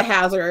physically a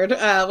hazard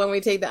when we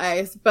take the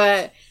ice.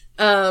 But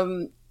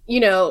you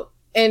know,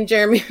 and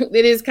Jeremy,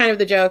 it is kind of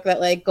the joke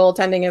that like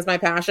goaltending is my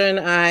passion.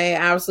 I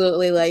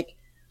absolutely like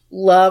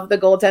love the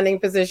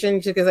goaltending position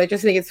because I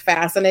just think it's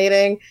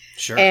fascinating.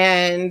 Sure.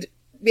 And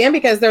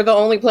because they're the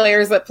only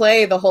players that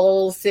play the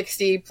whole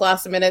 60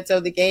 plus minutes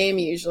of the game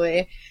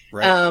usually.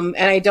 Right. And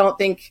I don't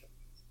think,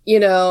 you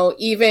know,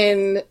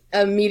 even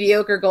a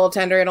mediocre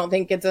goaltender, I don't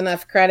think gets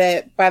enough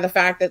credit by the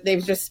fact that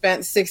they've just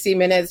spent 60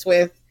 minutes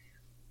with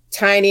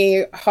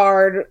tiny,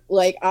 hard,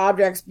 like,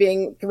 objects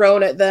being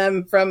thrown at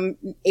them from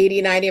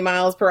 80, 90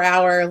 miles per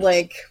hour.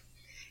 Like,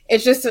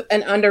 it's just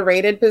an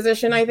underrated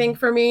position, I think,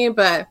 for me.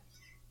 But,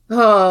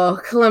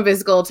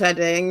 Columbus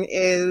goaltending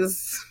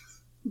is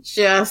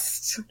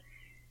just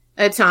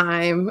a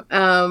time.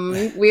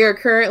 We are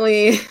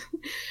currently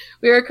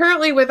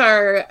with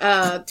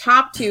our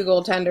top 2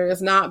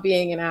 goaltenders not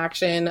being in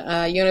action.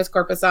 Jonas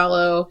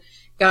Korpisalo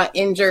got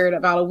injured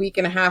about a week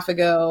and a half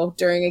ago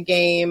during a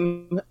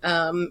game,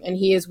 and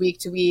he is week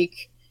to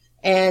week.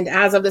 And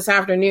as of this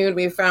afternoon,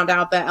 we found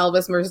out that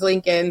Elvis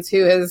Merzlikins,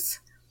 who has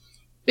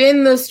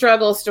been the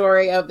struggle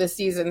story of the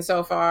season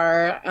so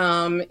far,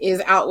 is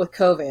out with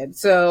COVID.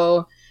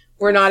 So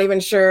we're not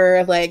even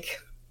sure, like,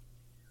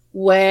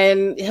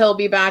 when he'll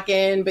be back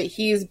in, but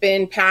he's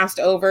been passed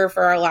over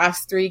for our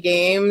last 3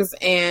 games.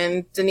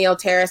 And Daniil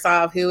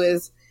Tarasov, who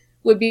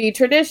would be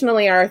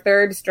traditionally our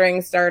 3rd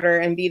string starter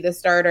and be the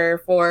starter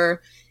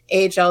for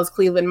AHL's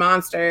Cleveland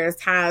Monsters,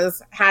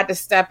 has had to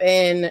step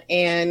in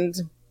and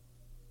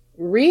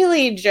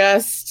really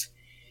just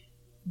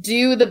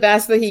do the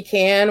best that he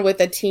can with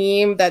a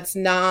team that's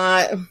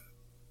not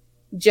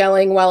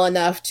gelling well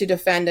enough to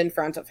defend in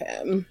front of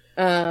him.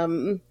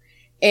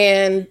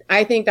 And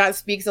I think that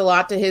speaks a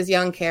lot to his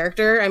young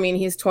character. I mean,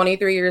 he's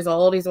 23 years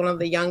old. He's one of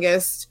the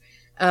youngest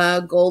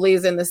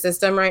goalies in the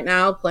system right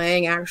now,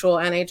 playing actual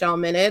NHL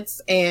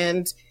minutes.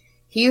 And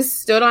he's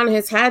stood on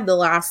his head the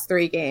last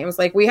 3 games.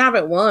 Like, we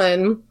haven't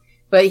won,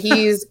 but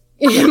he's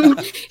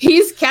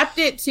he's kept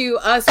it to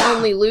us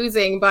only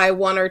losing by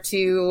 1 or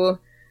 2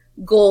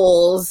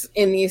 goals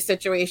in these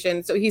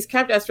situations. So he's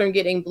kept us from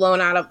getting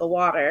blown out of the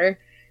water.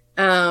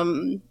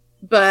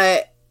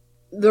 But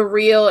the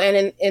real,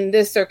 and in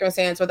this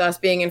circumstance with us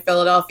being in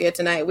Philadelphia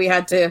tonight, we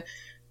had to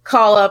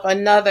call up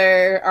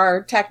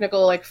our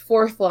technical, like,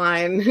 4th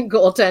line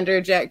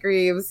goaltender, Jet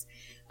Greaves,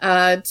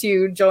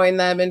 to join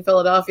them in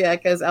Philadelphia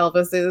because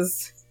Elvis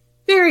is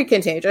very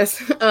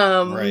contagious.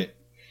 Right.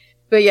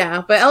 But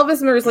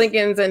Elvis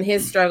Merzlikins and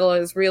his struggle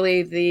is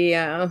really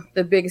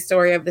the big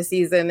story of the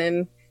season.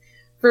 And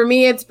for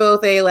me, it's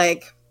both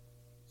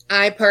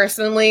I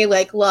personally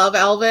love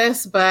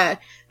Elvis, but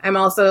I'm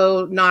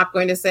also not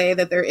going to say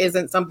that there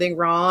isn't something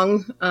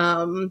wrong.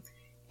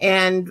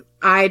 And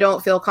I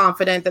don't feel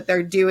confident that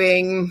they're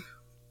doing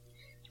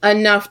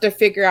enough to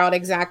figure out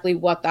exactly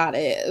what that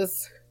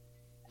is.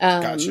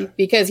 Gotcha.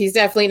 Because he's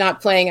definitely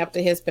not playing up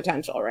to his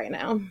potential right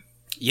now.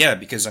 Yeah,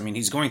 because I mean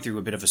he's going through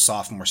a bit of a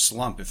sophomore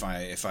slump. If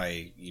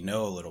I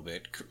know a little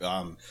bit.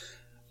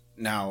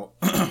 Now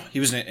he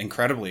was an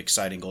incredibly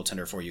exciting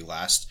goaltender for you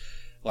last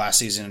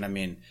season, and I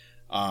mean,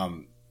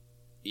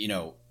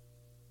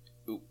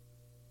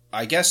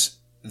 I guess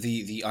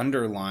the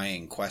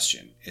underlying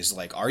question is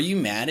are you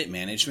mad at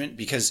management?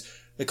 Because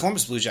the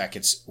Columbus Blue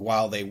Jackets,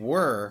 while they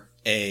were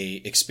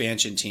a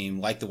expansion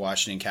team like the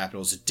Washington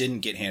Capitals, it didn't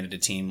get handed a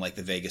team like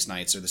the Vegas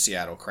Knights or the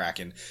Seattle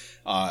Kraken,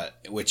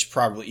 which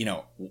probably,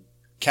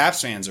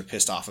 Caps fans are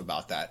pissed off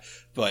about that.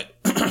 But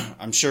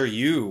I'm sure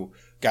you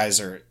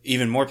guys are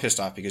even more pissed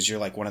off because you're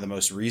one of the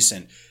most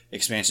recent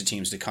expansion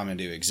teams to come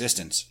into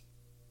existence.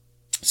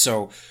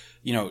 So,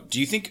 do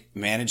you think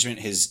management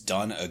has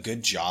done a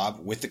good job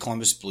with the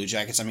Columbus Blue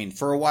Jackets? I mean,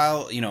 for a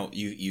while,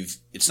 you've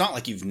it's not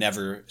like you've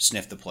never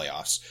sniffed the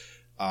playoffs.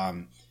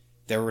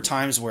 There were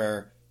times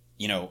where,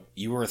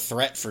 you were a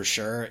threat for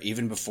sure,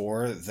 even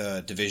before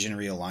the division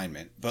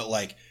realignment.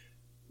 But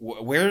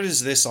where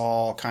does this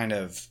all kind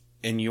of,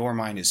 in your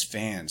mind as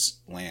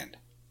fans, land?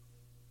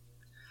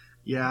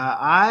 Yeah,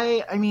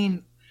 I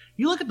mean,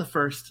 you look at the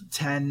first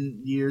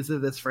 10 years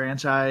of this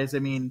franchise, I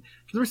mean,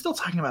 because we're still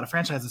talking about a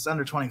franchise that's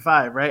under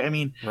 25, right? I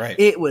mean, right.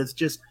 It was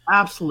just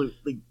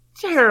absolutely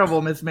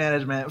terrible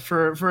mismanagement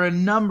for a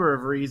number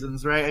of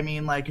reasons, right? I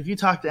mean, like if you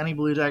talk to any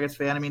Blue Jackets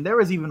fan, I mean, there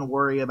was even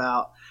worry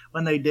about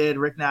when they did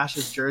Rick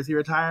Nash's jersey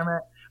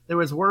retirement. There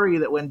was worry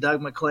that when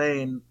Doug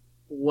McClain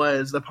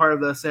was the part of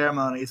those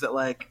ceremonies that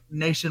like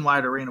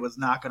Nationwide Arena was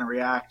not going to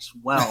react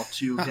well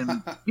to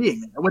him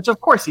being there, which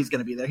of course he's going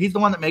to be there. He's the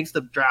one that makes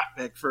the draft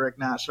pick for Rick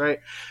Nash, right?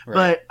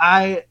 But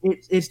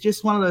it's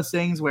just one of those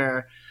things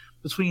where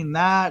between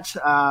that,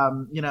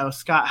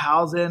 Scott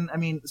Housen,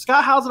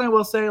 I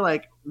will say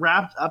like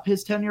wrapped up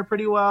his tenure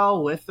pretty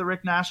well with the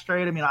Rick Nash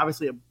trade. I mean,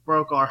 obviously it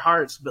broke our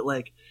hearts, but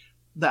like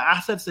the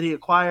assets that he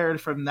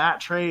acquired from that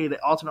trade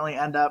ultimately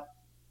end up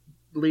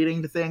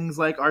leading to things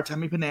like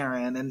Artemi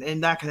Panarin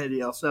and that kind of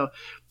deal. So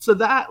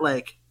that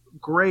like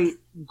great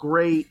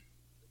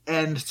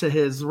end to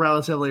his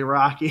relatively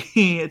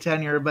rocky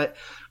tenure. But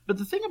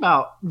the thing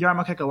about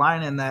Jarmo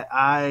Kekalainen that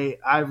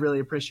I really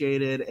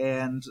appreciated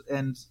and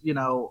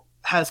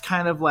has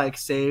kind of like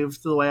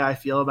saved the way I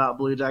feel about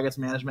Blue Jackets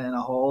management in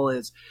a whole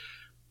is,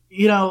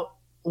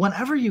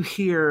 whenever you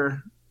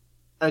hear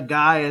a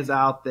guy is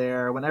out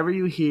there, whenever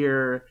you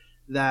hear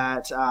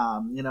that,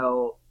 a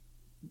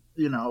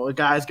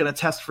guy's going to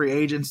test free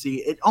agency,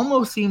 it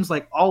almost seems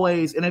like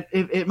always, and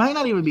it might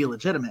not even be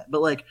legitimate,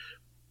 but like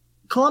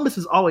Columbus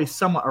is always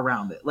somewhat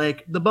around it.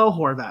 Like the Bo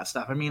Horvat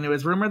stuff. I mean, it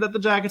was rumored that the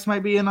Jackets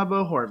might be in a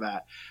Bo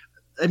Horvat.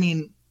 I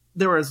mean,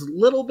 there was a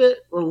little bit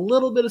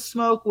of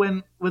smoke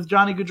with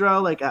Johnny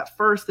Gaudreau, like at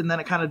first, and then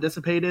it kind of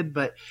dissipated.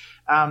 But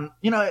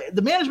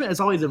the management is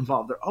always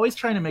involved. They're always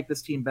trying to make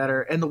this team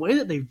better, and the way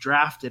that they've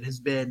drafted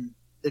has been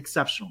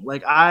exceptional.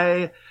 Like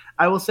I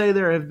will say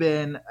there have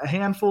been a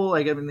handful.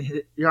 Like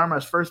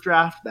Jarmo's first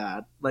draft,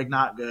 bad, like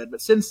not good.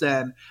 But since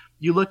then,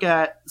 you look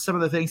at some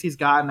of the things he's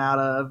gotten out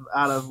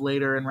of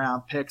later in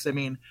round picks. I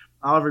mean,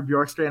 Oliver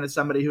Bjorkstrand is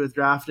somebody who was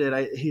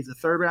drafted. He's a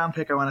third round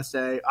pick, I want to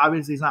say.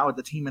 Obviously, he's not with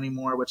the team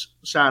anymore, which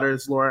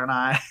shatters Laura and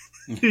I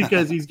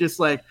because he's just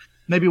like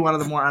maybe one of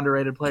the more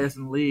underrated players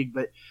in the league.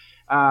 But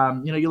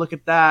you look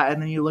at that,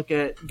 and then you look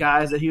at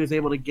guys that he was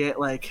able to get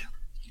like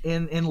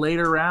in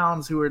later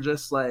rounds who are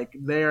just like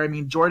there. I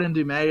mean, Jordan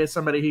Dumais is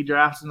somebody he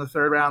drafts in the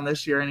third round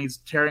this year, and he's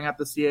tearing up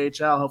the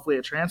CHL. Hopefully,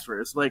 it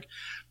transfers.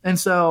 And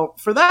so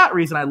for that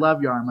reason, I love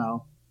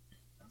Jarmo.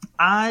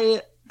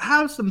 I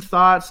have some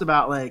thoughts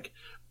about like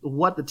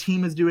what the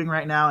team is doing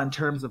right now in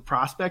terms of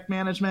prospect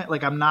management.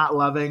 Like, I'm not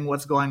loving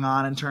what's going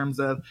on in terms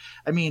of,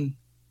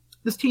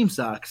 this team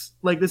sucks.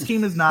 Like, this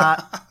team is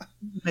not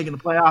making the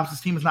playoffs.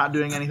 This team is not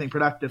doing anything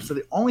productive. So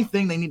the only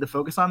thing they need to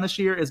focus on this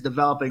year is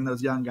developing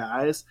those young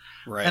guys.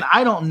 Right. And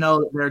I don't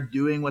know that they're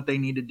doing what they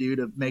need to do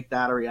to make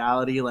that a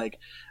reality. Like,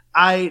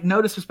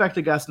 no disrespect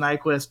to Gus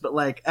Nyquist, but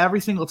like every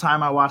single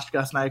time I watched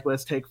Gus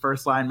Nyquist take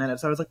first line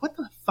minutes, I was like, what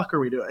the fuck are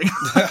we doing?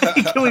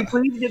 Can we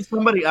please get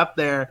somebody up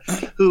there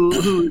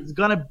who's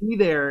going to be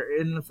there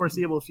in the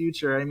foreseeable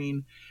future? I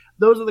mean,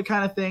 those are the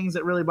kind of things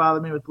that really bother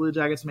me with Blue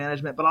Jackets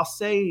management. But I'll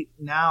say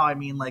now,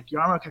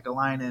 Jarmo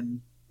Kekalainen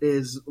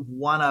is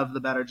one of the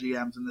better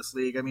GMs in this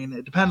league. I mean,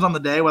 it depends on the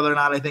day whether or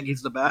not I think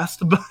he's the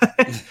best, but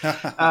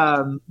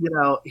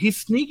he's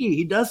sneaky.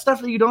 He does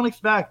stuff that you don't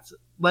expect.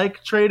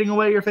 Like trading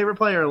away your favorite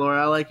player,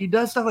 Laura. Like, he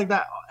does stuff like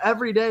that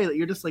every day that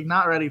you're just like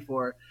not ready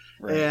for.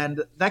 Right.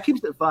 And that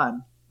keeps it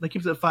fun. That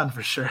keeps it fun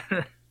for sure.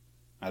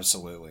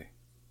 Absolutely.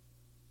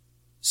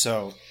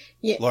 So,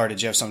 yeah. Laura,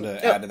 did you have something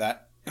to add to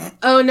that?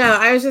 Oh, no.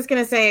 I was just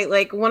going to say,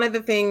 like, one of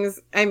the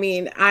things,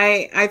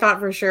 I thought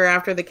for sure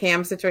after the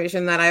Cam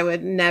situation that I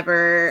would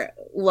never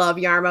love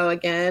Jarmo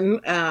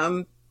again.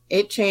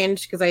 It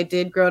changed because I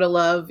did grow to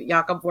love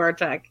Jakub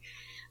Voracek.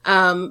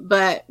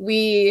 But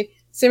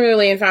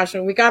similarly in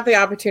fashion, we got the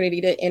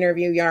opportunity to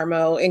interview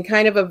Jarmo in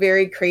kind of a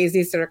very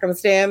crazy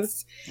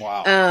circumstance.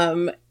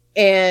 Wow.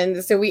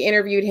 And so we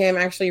interviewed him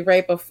actually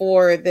right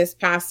before this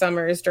past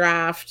summer's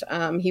draft.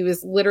 He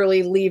was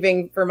literally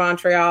leaving for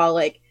Montreal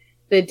like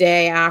the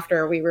day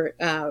after we were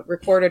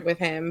recorded with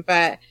him.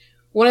 But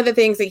one of the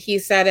things that he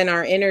said in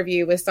our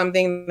interview was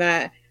something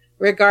that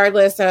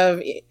regardless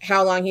of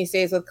how long he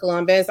stays with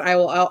Columbus,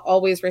 I'll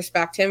always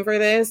respect him for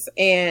this.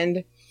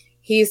 And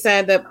he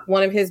said that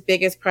one of his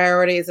biggest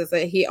priorities is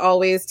that he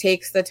always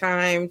takes the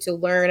time to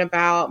learn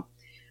about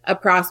a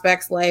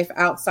prospect's life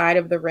outside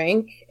of the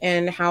rink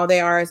and how they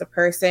are as a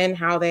person,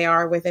 how they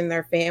are within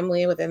their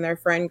family, within their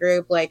friend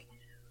group, like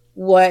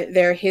what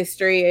their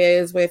history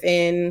is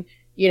within,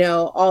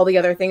 all the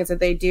other things that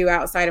they do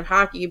outside of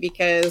hockey,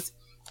 because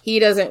he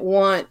doesn't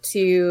want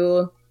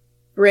to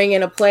bring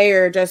in a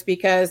player just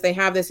because they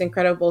have this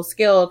incredible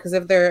skill. Because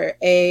if they're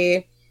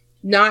a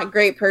not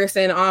great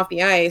person off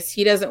the ice,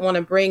 he doesn't want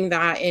to bring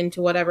that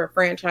into whatever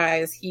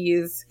franchise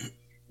he's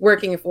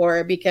working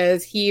for,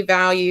 because he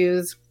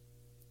values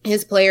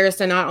his players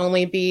to not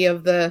only be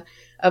of the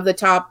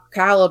top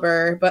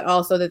caliber, but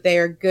also that they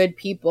are good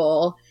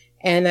people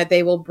and that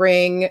they will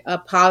bring a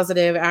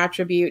positive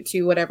attribute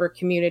to whatever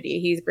community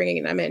he's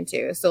bringing them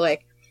into. So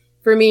like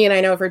for me, and I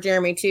know for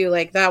Jeremy too,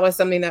 like that was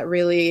something that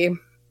really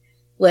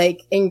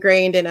like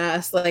ingrained in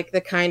us, like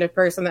the kind of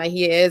person that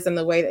he is and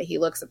the way that he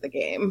looks at the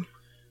game.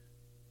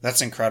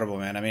 That's incredible,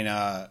 man. I mean,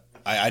 I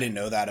didn't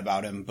know that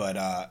about him,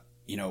 but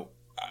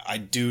I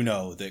do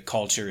know that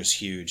culture is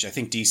huge. I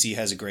think DC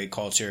has a great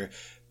culture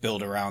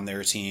built around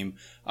their team.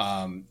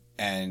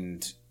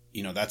 And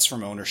that's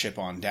from ownership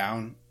on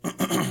down.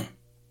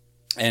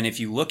 And if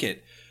you look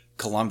at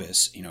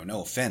Columbus,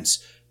 no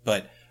offense,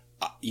 but,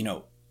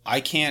 I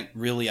can't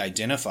really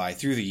identify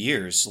through the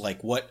years,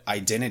 like what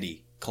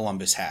identity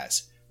Columbus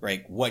has,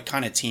 right? What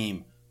kind of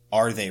team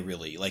are they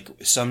really? Like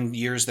some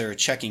years they're a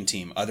checking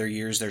team. Other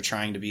years they're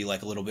trying to be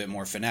like a little bit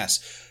more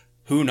finesse.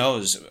 Who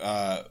knows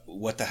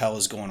what the hell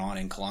is going on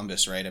in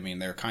Columbus, right? I mean,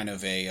 they're kind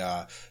of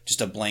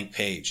just a blank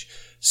page.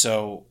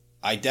 So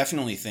I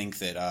definitely think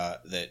that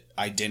that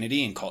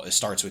identity and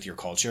starts with your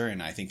culture.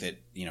 And I think that,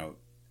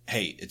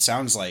 hey, it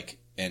sounds like,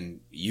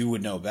 and you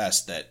would know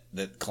best,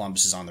 that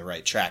Columbus is on the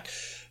right track.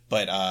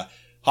 But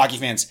hockey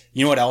fans,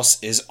 you know what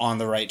else is on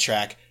the right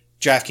track?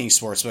 DraftKings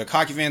Sportsbook.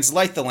 Hockey fans,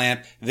 light the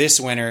lamp this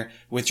winter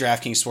with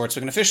DraftKings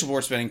Sportsbook, an official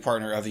sports betting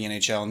partner of the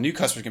NHL. New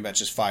customers can bet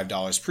just $5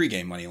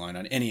 pregame money line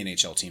on any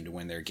NHL team to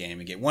win their game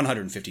and get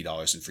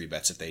 $150 in free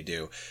bets if they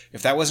do.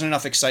 If that wasn't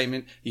enough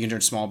excitement, you can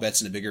turn small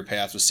bets into bigger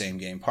payouts with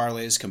same-game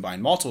parlays.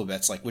 Combine multiple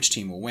bets like which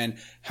team will win,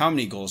 how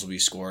many goals will be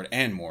scored,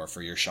 and more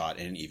for your shot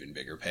at an even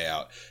bigger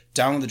payout.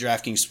 Download the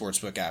DraftKings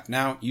Sportsbook app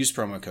now. Use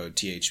promo code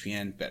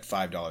THPN. Bet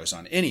 $5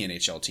 on any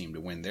NHL team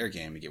to win their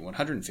game and get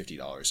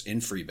 $150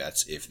 in free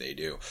bets if they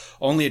do.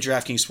 Only at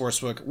DraftKings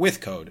Sportsbook with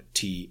code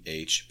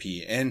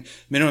THPN.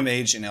 Minimum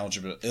age and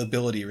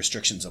eligibility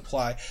restrictions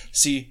apply.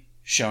 See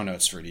show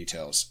notes for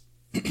details.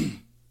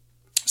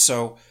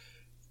 So,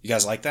 you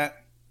guys like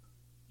that?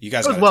 You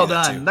guys that was well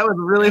done. That was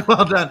really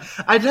well done.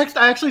 I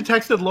actually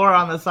texted Laura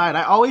on the side.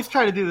 I always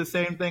try to do the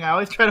same thing. I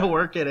always try to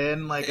work it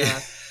in like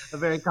a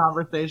very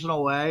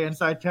conversational way. And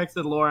so I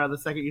texted Laura the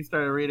second you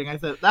started reading. I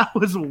said, that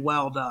was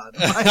well done.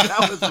 Like,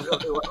 that was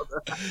really well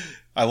done.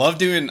 I love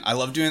doing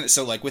it.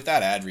 So like with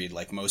that ad read,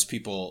 like most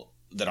people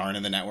that aren't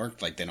in the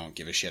network, like they don't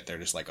give a shit. They're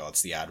just like, oh,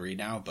 it's the ad read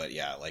now. But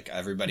yeah, like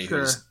everybody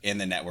who's in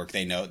the network,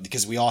 they know,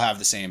 because we all have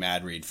the same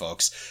ad read,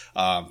 folks.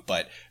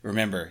 But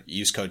remember,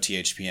 use code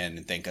THPN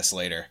and thank us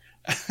later.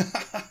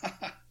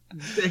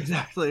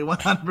 Exactly.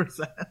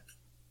 100%.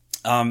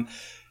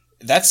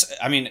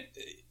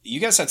 You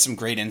guys had some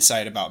great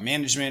insight about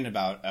management,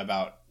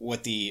 about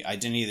what the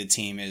identity of the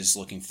team is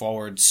looking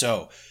forward.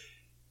 So,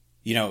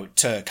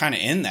 to kind of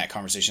end that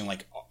conversation,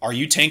 like, are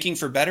you tanking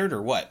for Bedard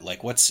or what?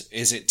 Like,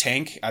 is it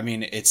tank? I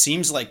mean, it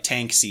seems like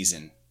tank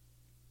season.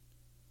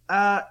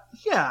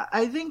 Yeah,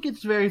 I think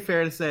it's very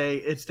fair to say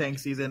it's tank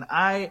season.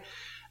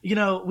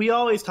 We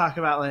always talk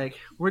about, like,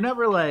 we're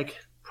never like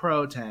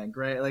pro tank,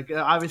 right? Like,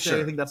 obviously,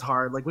 sure. I think that's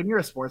hard. Like, when you're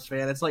a sports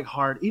fan, it's like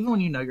hard, even when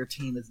your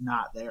team is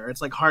not there.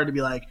 It's like hard to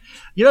be like,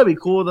 it'd be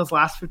cool those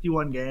last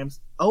 51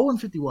 games,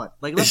 0-51.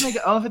 Like, let's make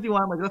it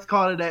 0-51. Like, let's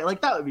call it a day.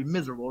 Like, that would be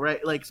miserable,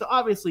 right? Like, so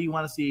obviously, you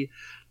want to see,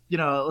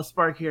 a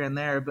spark here and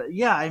there. But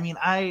yeah, I mean,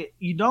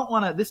 you don't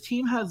want to. This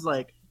team has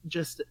like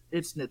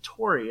it's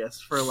notorious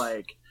for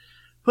like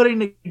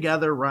putting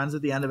together runs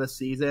at the end of a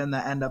season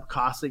that end up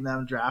costing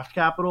them draft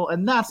capital.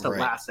 And that's the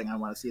last thing I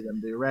want to see them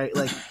do, right?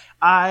 Like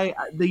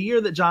the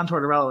year that John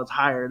Tortorella was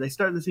hired, they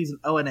started the season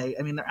 0-8.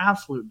 I mean, they're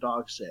absolute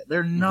dog shit.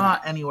 They're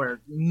not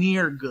anywhere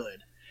near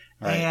good.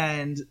 Right.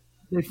 And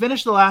they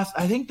finished the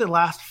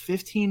last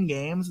 15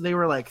 games, they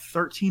were like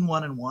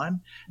 13-1-1.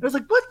 It was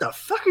like, what the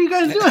fuck are you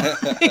guys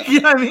doing? You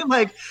know what I mean?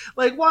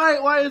 Like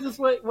why is this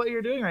what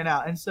you're doing right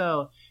now? And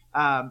so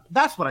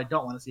that's what I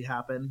don't want to see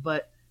happen.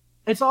 But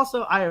it's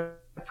also, I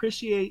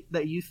appreciate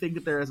that you think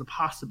that there is a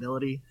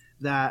possibility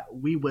that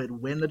we would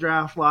win the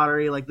draft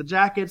lottery. Like the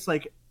Jackets,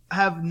 like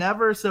have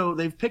never, so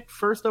they've picked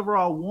first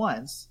overall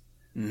once,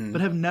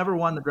 but have never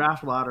won the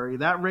draft lottery.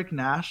 That Rick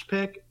Nash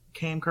pick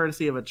came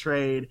courtesy of a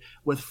trade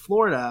with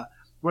Florida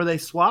where they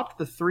swapped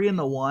the 3 and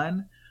the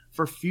 1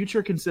 for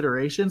future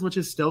considerations, which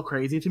is still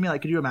crazy to me.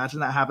 Like, could you imagine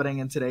that happening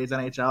in today's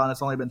NHL? And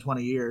it's only been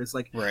 20 years.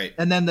 Like, right.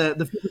 And then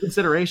the future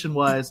consideration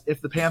was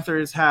if the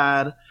Panthers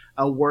had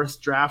a worse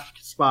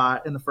draft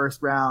spot in the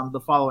first round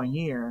the following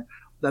year,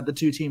 that the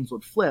two teams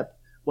would flip.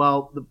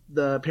 Well,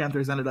 the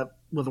Panthers ended up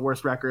with a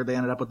worse record. They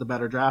ended up with the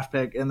better draft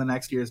pick in the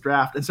next year's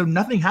draft. And so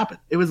nothing happened.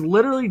 It was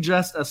literally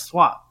just a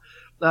swap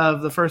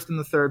of the first and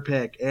the third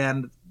pick.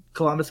 And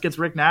Columbus gets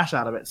Rick Nash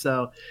out of it.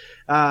 So,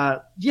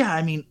 yeah,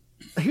 I mean,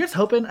 here's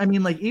hoping. I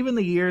mean, like, even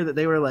the year that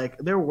they were like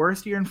their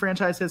worst year in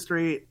franchise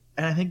history,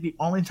 and I think the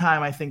only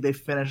time I think they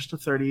finished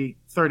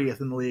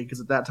 30th in the league,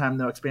 because at that time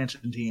no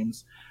expansion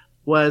teams,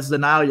 was the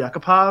Nail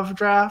Yakupov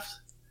draft.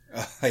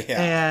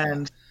 Yeah.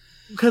 And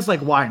because, like,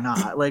 why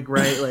not? Like,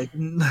 right? Like,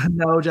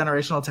 no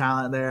generational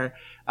talent there.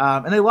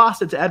 And they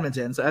lost it to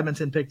Edmonton. So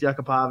Edmonton picked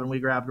Yakupov and we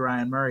grabbed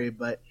Ryan Murray.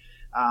 But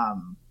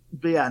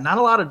yeah, not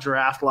a lot of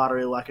draft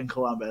lottery luck in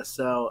Columbus.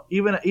 So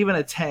even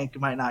a tank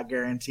might not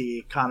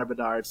guarantee Connor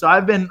Bedard. So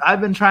I've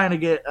been trying to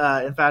get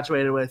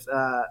infatuated with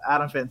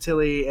Adam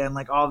Fantilli and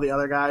like all the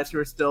other guys who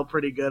are still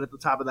pretty good at the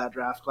top of that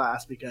draft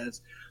class,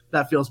 because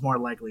that feels more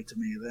likely to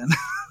me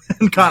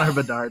than Connor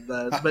Bedard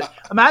does. But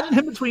imagine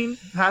him between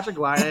Patrick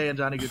Laine and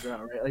Johnny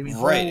Gaudreau, right? I mean,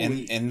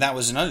 right, and that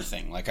was another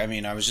thing. Like, I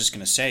mean, I was just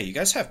gonna say, you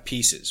guys have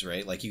pieces,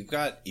 right? Like you've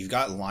got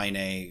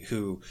Laine,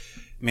 who,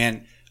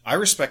 man, I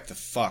respect the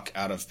fuck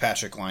out of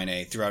Patrick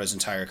Laine throughout his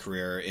entire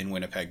career in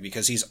Winnipeg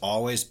because he's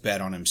always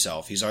bet on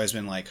himself. He's always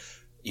been like,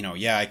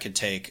 yeah, I could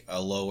take a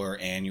lower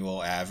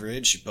annual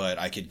average, but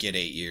I could get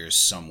 8 years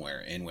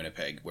somewhere in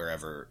Winnipeg,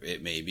 wherever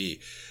it may be.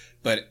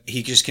 But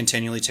he just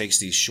continually takes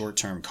these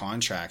short-term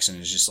contracts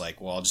and is just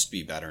like, well, I'll just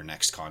be better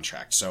next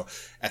contract. So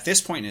at this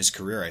point in his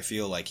career, I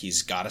feel like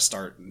he's got to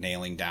start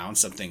nailing down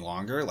something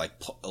longer,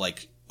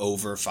 like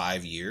over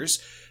 5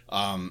 years.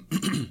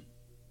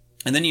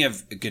 And then you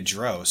have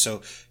Gaudreau.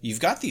 So you've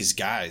got these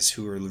guys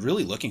who are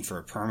really looking for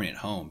a permanent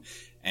home.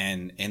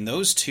 And in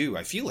those two,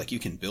 I feel like you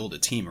can build a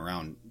team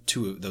around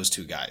those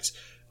two guys,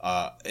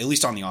 at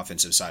least on the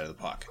offensive side of the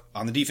puck.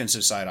 On the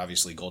defensive side,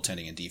 obviously,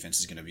 goaltending and defense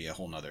is going to be a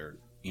whole nother,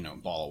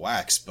 ball of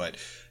wax. But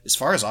as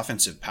far as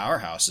offensive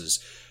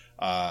powerhouses,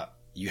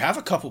 you have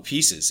a couple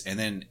pieces, and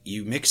then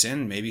you mix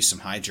in maybe some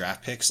high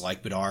draft picks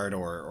like Bedard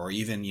or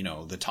even, one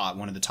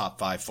of the top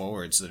 5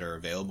 forwards that are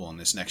available in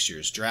this next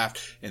year's draft,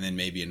 and then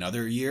maybe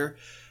another year.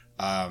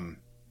 I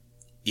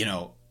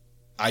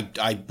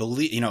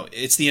believe,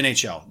 it's the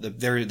NHL.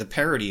 The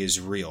parity is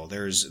real.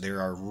 There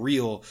are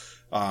real,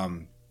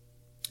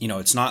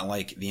 it's not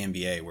like the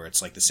NBA where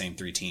it's like the same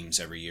 3 teams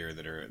every year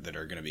that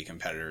are going to be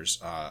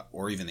competitors,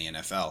 or even the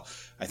NFL.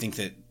 I think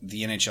that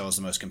the NHL is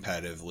the most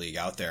competitive league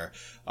out there,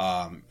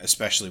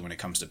 especially when it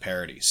comes to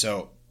parity.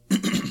 So,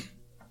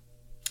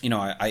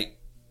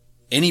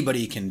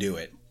 anybody can do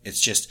it.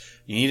 It's just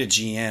you need a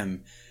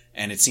GM,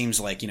 and it seems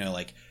like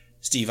like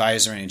Steve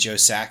Yzerman and Joe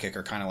Sakic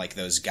are kind of like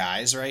those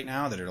guys right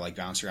now that are like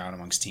bouncing around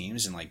amongst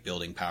teams and like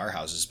building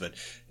powerhouses, but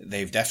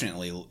they've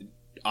definitely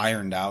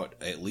ironed out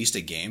at least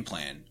a game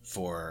plan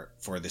for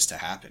this to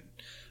happen.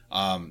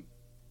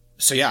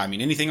 So yeah,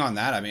 anything on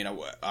that?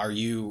 Are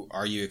you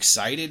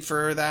excited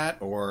for that?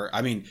 Or,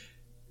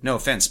 no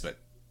offense, but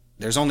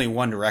there's only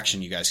one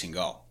direction you guys can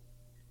go,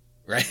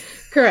 right?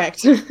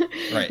 Correct.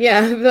 Right.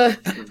 Yeah.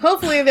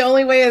 Hopefully the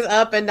only way is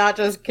up and not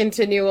just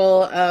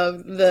continual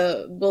of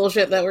the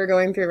bullshit that we're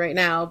going through right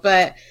now.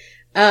 But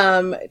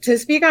to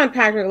speak on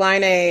Patrick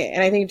Laine,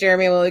 and I think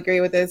Jeremy will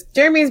agree with this.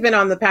 Jeremy's been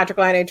on the Patrick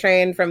Laine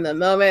train from the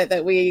moment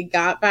that we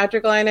got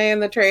Patrick Laine in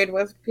the trade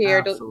with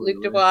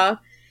Luc Dubois.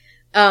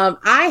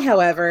 I,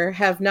 however,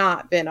 have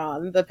not been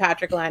on the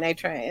Patrick Laine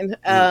train.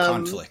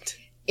 Conflict.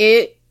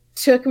 It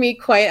took me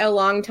quite a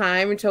long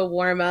time to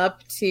warm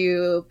up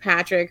to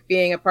Patrick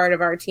being a part of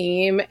our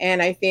team,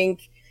 and I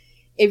think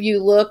if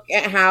you look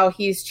at how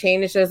he's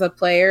changed as a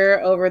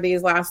player over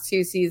these last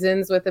 2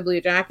 seasons with the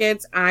Blue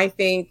Jackets, I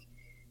think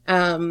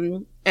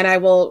and I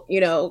will,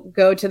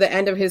 go to the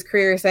end of his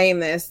career saying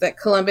this, that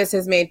Columbus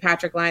has made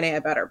Patrick Laine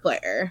a better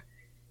player.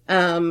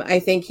 I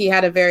think he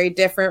had a very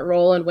different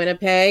role in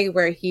Winnipeg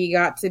where he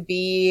got to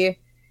be,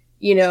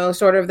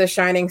 sort of the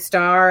shining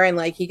star, and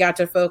like he got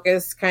to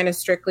focus kind of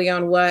strictly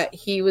on what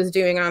he was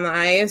doing on the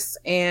ice.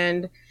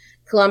 And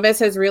Columbus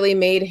has really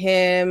made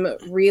him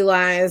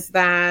realize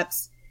that,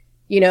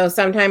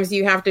 sometimes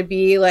you have to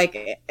be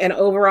like an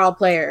overall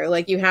player.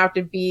 Like you have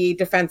to be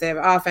defensive,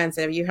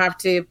 offensive. You have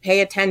to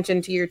pay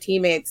attention to your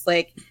teammates.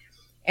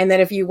 And then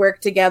if you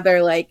work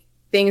together,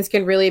 things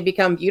can really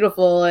become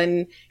beautiful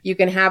and you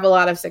can have a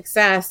lot of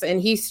success.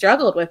 And he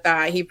struggled with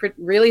that. He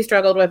really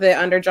struggled with it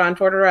under John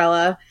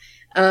Tortorella.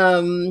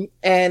 And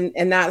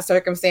in that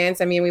circumstance,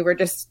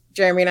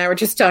 Jeremy and I were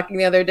just talking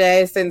the other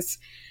day, since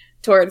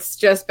Torts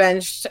just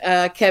benched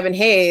Kevin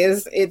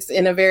Hayes, it's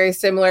in a very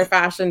similar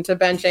fashion to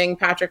benching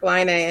Patrick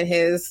Laine in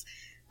his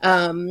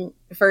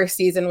first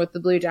season with the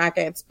Blue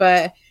Jackets.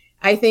 But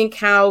I think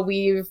how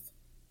we've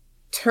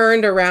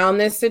turned around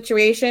this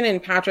situation,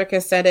 and Patrick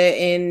has said it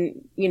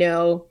in,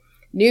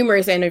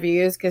 numerous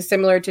interviews, because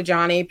similar to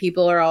Johnny,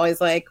 people are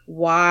always like,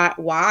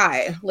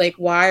 why?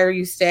 Why are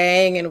you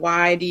staying, and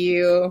why do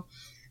you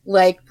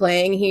like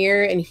playing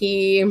here? And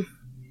he...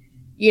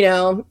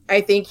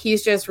 I think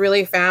he's just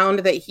really found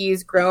that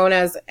he's grown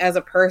as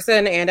a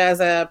person and as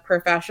a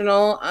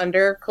professional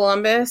under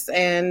Columbus.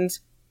 And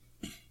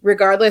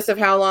regardless of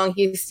how long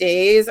he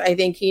stays, I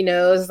think he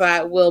knows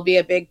that will be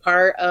a big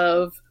part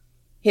of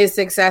his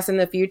success in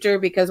the future,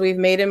 because we've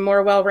made him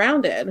more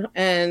well-rounded.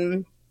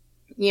 And,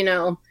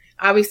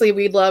 obviously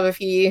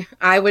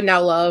I would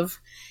now love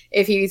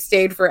if he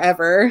stayed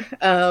forever.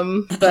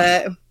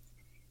 But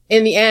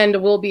in the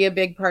end, will be a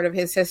big part of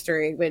his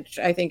history, which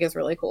I think is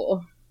really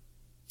cool.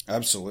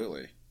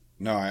 Absolutely.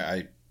 No,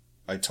 I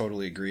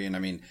totally agree.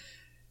 And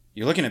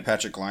you're looking at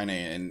Patrick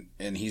Laine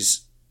and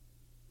he's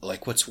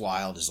like, what's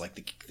wild is like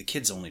the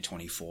kid's only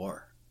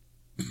 24.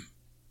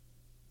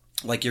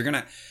 Like you're going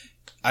to,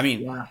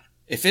 yeah.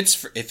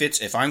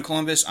 If I'm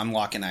Columbus, I'm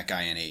locking that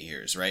guy in 8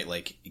 years, right?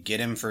 Like get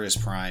him for his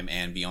prime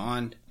and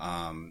beyond.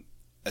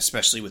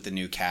 Especially with the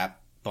new cap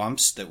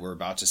bumps that we're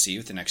about to see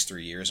with the next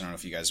 3 years. I don't know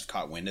if you guys have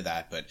caught wind of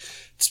that, but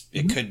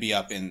it could be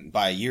up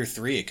by year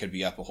 3, it could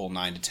be up a whole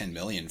 9 to 10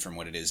 million from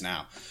what it is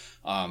now.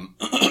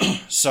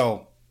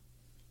 So,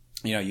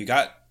 you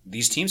got,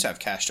 these teams have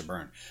cash to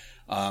burn.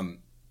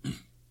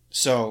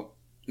 So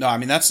no,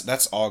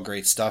 that's all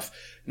great stuff.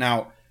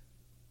 Now,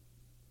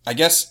 I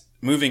guess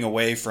moving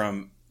away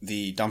from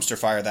the dumpster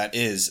fire that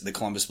is the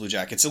Columbus Blue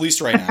Jackets, at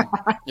least right now.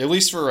 At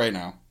least for right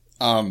now.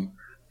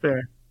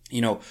 Fair.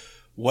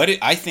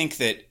 I think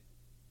that,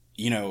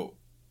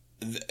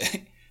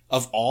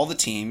 of all the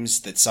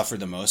teams that suffered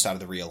the most out of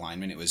the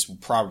realignment, it was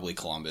probably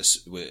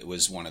Columbus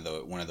was one of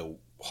the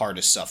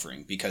hardest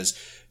suffering, because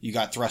you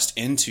got thrust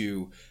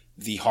into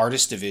the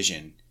hardest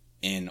division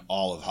in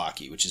all of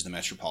hockey, which is the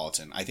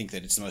Metropolitan. I think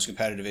that it's the most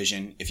competitive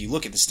division. If you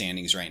look at the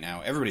standings right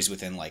now, everybody's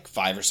within like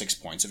 5 or 6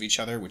 points of each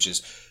other, which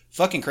is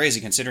fucking crazy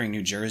considering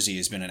New Jersey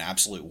has been an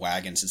absolute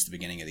wagon since the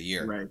beginning of the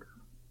year. Right.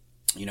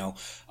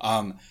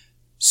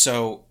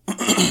 So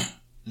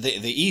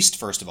the East,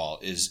 first of all,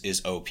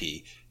 is OP,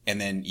 and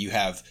then you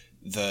have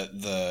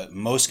the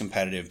most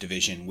competitive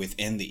division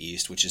within the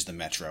East, which is the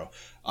Metro.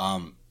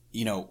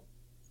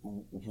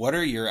 What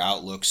are your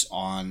outlooks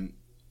on?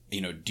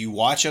 Do you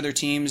watch other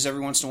teams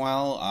every once in a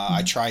while?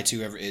 I try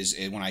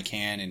to when I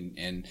can,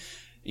 and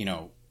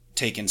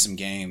take in some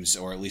games,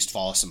 or at least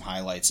follow some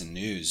highlights and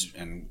news,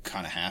 and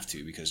kind of have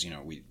to, because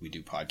we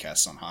do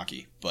podcasts on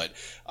hockey. But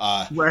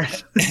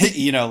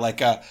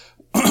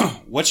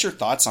what's your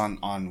thoughts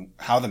on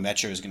how the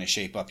Metro is going to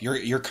shape up?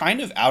 You're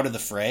kind of out of the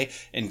fray,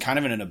 and kind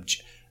of in an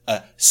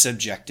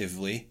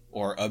subjectively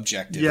or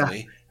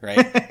objectively,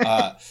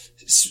 right?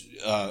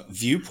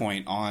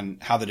 Viewpoint on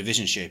how the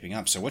division's shaping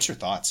up. So what's your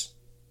thoughts?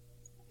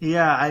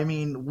 Yeah, I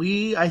mean,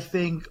 I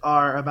think,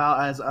 are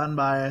about as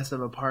unbiased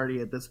of a party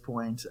at this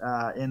point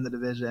in the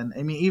division.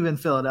 I mean, even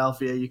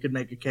Philadelphia, you could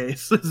make a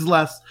case, is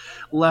less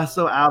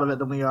so out of it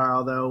than we are,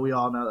 although we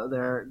all know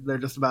that they're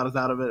just about as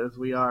out of it as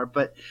we are.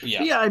 But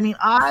yeah, I mean,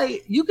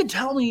 you could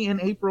tell me in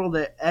April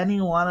that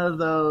any one of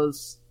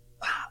those,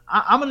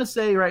 I'm going to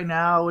say right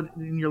now,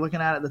 when you're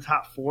looking at it, the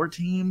top 4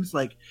 teams,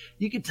 like,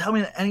 you could tell me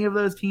that any of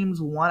those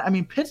teams won. I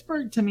mean,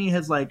 Pittsburgh to me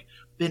has like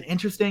been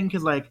interesting,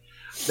 because like,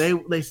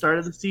 they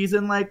started the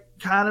season like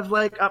kind of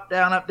like up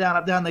down.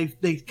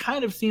 They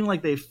kind of seem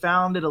like they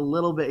found it a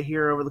little bit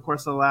here over the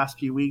course of the last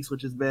few weeks,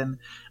 which has been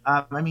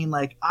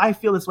I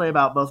feel this way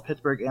about both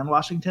Pittsburgh and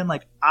Washington.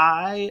 Like,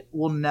 I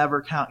will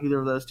never count either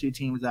of those two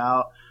teams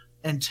out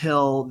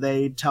until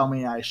they tell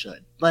me I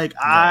should. Like,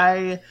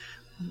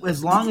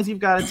 as long as you've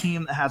got a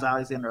team that has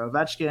Alexander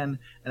Ovechkin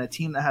and a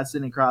team that has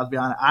Sidney Crosby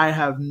on it, I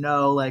have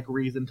no like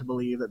reason to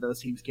believe that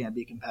those teams can't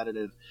be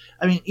competitive.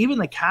 I mean, even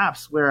the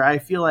Caps, where I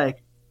feel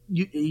like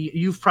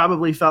you've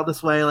probably felt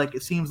this way. Like,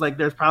 it seems like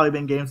there's probably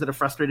been games that have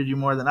frustrated you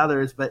more than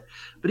others, but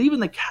even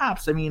the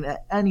Caps, I mean,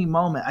 at any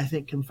moment, I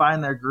think can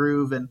find their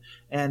groove and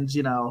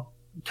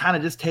kind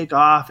of just take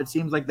off. It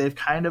seems like they've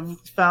kind of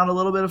found a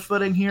little bit of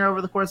footing here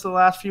over the course of the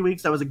last few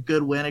weeks. That was a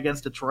good win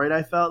against Detroit,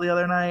 I felt, the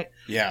other night.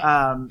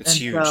 Yeah, it's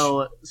huge.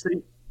 So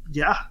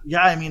yeah.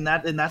 I mean,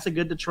 that's a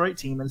good Detroit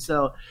team. And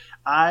so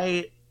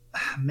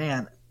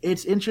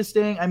it's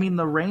interesting. I mean,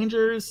 the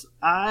Rangers,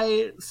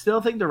 I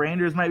still think the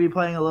Rangers might be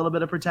playing a little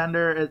bit of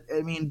pretender.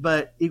 I mean,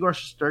 but Igor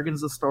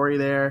Shesterkin's the story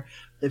there.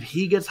 If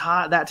he gets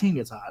hot, that team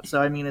gets hot. So,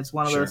 I mean, it's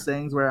one of those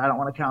things where I don't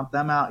want to count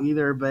them out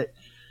either. But,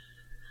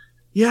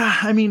 yeah,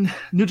 I mean,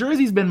 New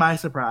Jersey's been my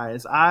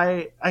surprise.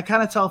 I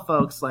kind of tell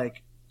folks,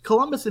 like,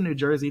 Columbus and New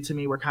Jersey, to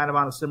me, were kind of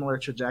on a similar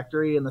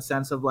trajectory in the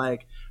sense of,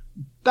 like,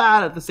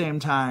 bad at the same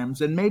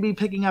times and maybe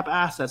picking up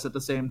assets at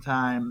the same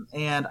time.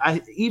 And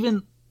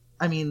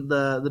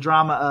the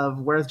drama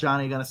of where's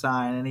Johnny going to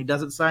sign, and he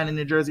doesn't sign in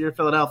New Jersey or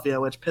Philadelphia,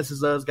 which pisses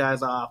those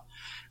guys off.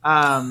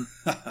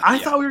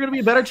 I thought we were going to be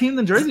a better team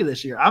than Jersey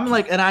this year. I'm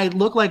like, and I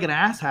look like an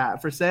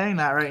asshat for saying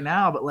that right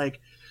now, but like,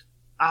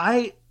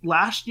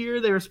 last year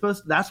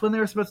that's when they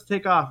were supposed to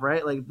take off,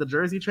 right? Like, the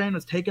Jersey train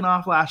was taken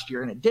off last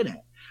year and it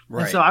didn't.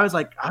 Right. And so I was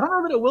like, I don't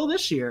know that it will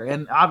this year.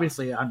 And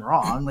obviously I'm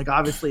wrong. Like,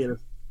 obviously it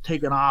has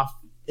taken off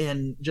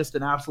in just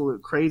an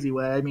absolute crazy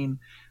way. I mean,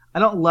 I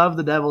don't love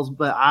the Devils,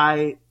 but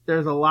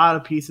there's a lot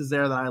of pieces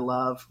there that I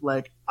love.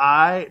 Like,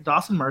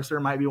 Dawson Mercer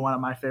might be one of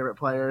my favorite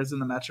players in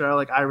the Metro.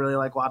 Like, I really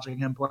like watching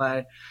him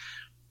play.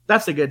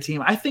 That's a good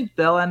team. I think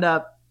they'll end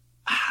up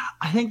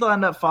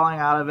falling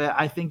out of it.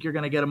 I think you're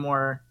going to get a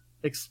more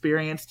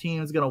experienced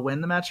team is going to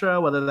win the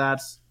Metro, whether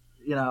that's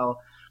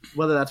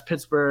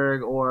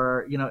Pittsburgh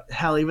or,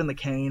 hell, even the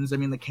Canes. I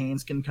mean, the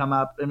Canes can come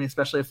up. I mean,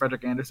 especially if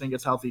Frederick Anderson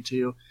gets healthy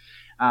too.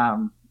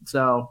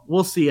 So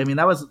we'll see. I mean,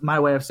 that was my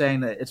way of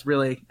saying that it's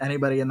really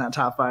anybody in that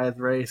top 5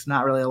 race.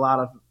 Not really a lot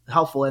of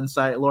helpful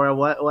insight. Laura,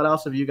 what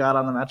else have you got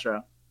on the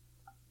Metro?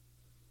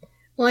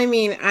 Well, I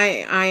mean,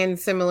 I in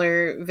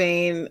similar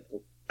vein,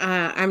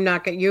 I'm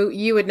not going.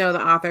 You would know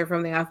the author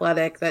from The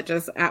Athletic that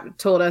just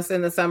told us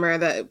in the summer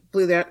that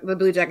the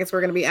Blue Jackets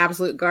were going to be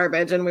absolute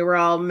garbage, and we were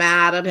all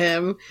mad at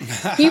him.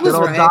 He was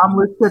right. Dom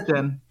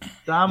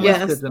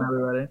Lustitin,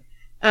 everybody.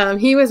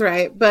 He was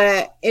right,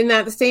 but in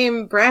that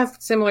same breath,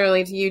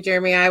 similarly to you,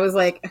 Jeremy, I was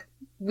like,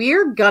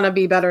 we're gonna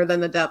be better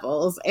than the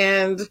Devils.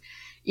 And,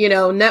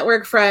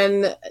 network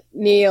friend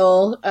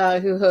Neil,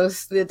 who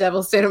hosts the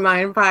Devil's State of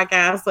Mind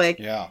podcast,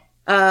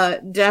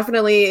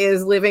 definitely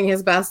is living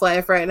his best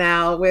life right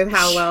now with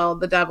how well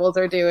the Devils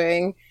are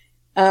doing.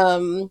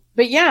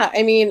 But yeah,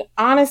 I mean,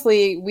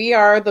 honestly, we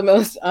are the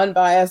most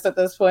unbiased at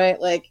this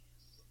point. Like,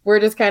 we're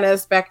just kind of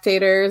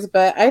spectators,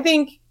 but I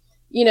think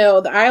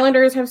the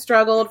Islanders have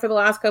struggled for the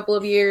last couple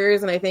of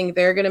years, and I think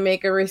they're going to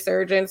make a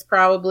resurgence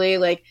probably.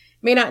 Like,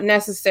 may not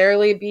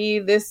necessarily be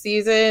this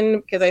season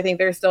because I think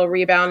they're still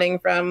rebounding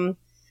from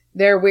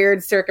their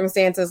weird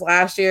circumstances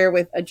last year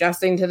with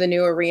adjusting to the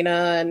new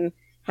arena and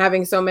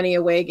having so many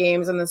away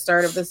games in the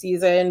start of the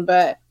season.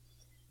 But,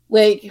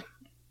 like,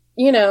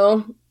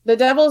 the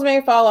Devils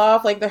may fall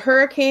off. Like, the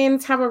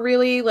Hurricanes have a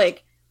really,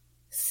 like,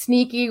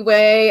 sneaky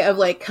way of,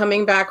 like,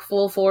 coming back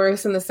full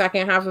force in the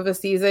second half of a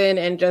season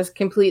and just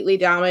completely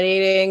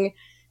dominating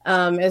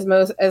as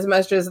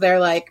much as their,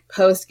 like,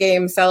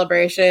 post-game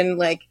celebration,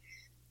 like,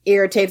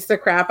 irritates the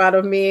crap out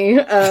of me.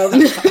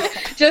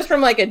 Just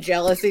from, like, a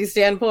jealousy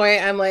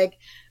standpoint, I'm like,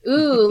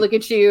 ooh, look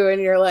at you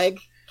and your, like,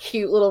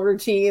 cute little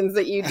routines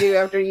that you do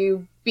after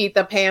you beat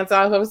the pants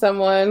off of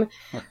someone.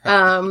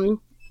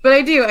 But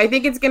I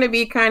think it's going to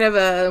be kind of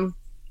a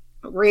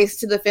race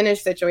to the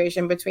finish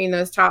situation between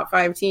those top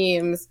 5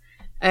 teams.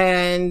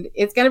 And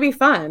it's going to be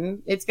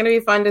fun. It's going to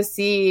be fun to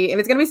see. And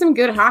it's going to be some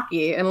good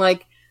hockey. And,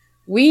 like,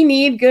 we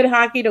need good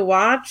hockey to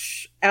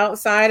watch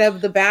outside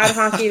of the bad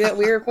hockey that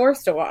we were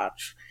forced to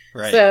watch.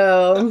 Right.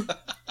 So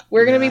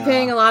we're going to be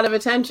paying a lot of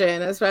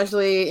attention,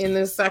 especially in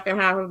the second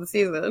half of the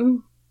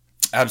season.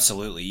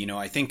 Absolutely.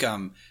 I think,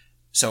 not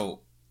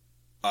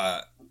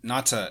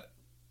to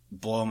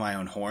blow my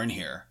own horn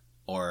here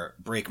or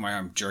break my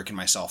arm jerking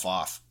myself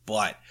off,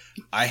 but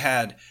I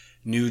had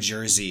New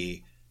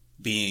Jersey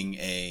being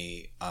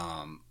a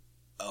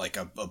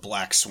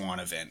black swan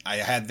event. I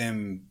had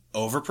them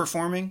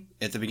overperforming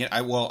at the beginning.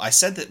 I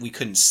said that we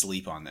couldn't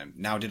sleep on them.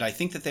 Now, did I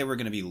think that they were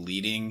going to be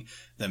leading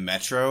the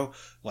Metro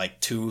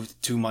like two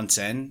months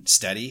in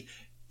steady?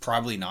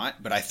 Probably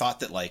not, but I thought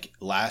that, like,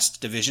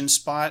 last division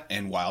spot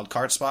and wild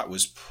card spot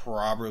was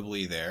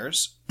probably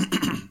theirs.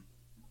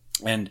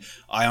 And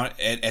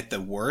at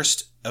the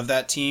worst of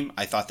that team,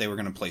 I thought they were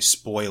going to play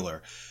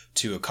spoiler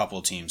to a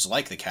couple teams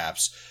like the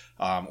Caps,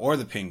 or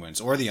the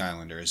Penguins or the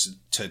Islanders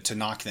to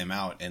knock them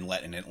out and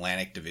let an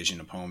Atlantic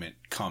Division opponent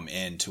come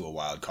into a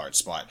wild card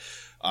spot.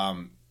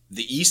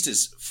 The East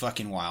is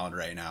fucking wild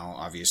right now.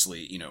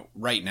 Obviously,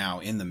 right now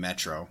in the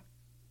Metro,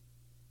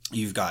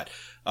 you've got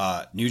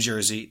New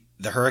Jersey,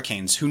 the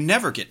Hurricanes, who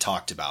never get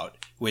talked about,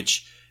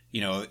 which,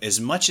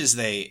 as much as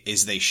they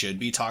should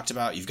be talked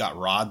about. You've got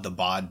Rod the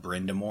Bod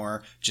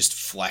Brindamore just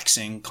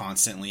flexing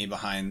constantly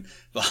behind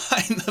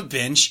the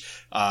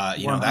bench.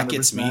 That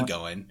gets me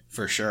going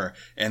for sure.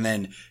 And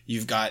then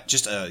you've got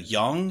just a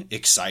young,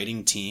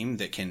 exciting team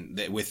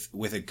that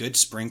with a good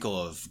sprinkle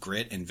of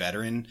grit and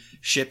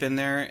veteranship in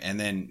there. And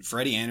then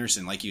Freddie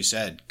Anderson, like you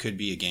said, could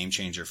be a game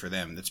changer for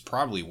them. That's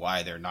probably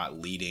why they're not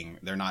leading.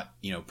 They're not,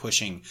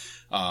 pushing,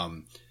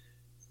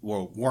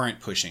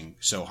 weren't pushing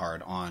so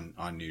hard on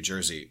New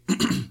Jersey.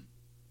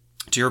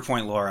 To your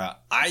point, Laura,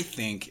 I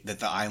think that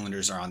the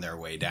Islanders are on their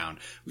way down.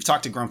 We've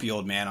talked to Grumpy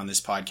Old Man on this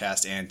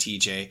podcast and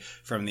TJ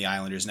from the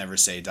Islanders Never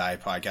Say Die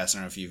podcast. I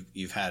don't know if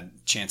you've had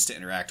a chance to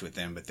interact with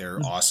them, but they're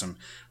awesome.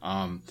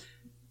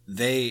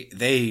 They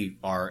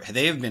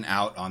have been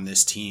out on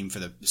this team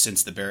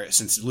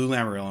since Lou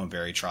Lamoriello and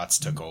Barry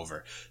Trotz took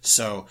over.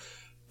 So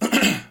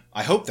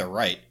I hope they're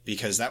right,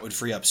 because that would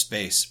free up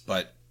space.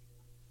 But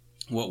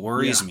what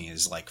worries me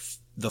is, like,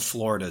 the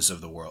Floridas of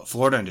the world,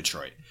 Florida and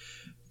Detroit,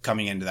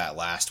 coming into that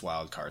last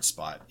wild card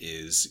spot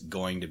is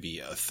going to be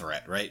a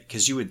threat, right?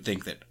 Because you would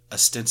think that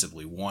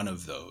ostensibly one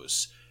of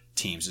those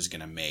teams is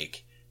going to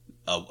make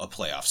a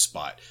playoff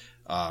spot,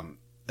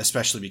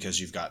 especially because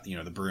you've got,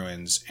 the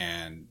Bruins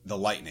and the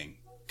Lightning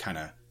kind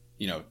of,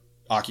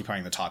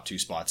 occupying the top 2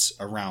 spots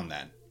around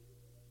that.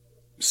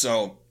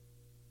 So,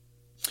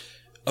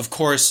 of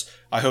course,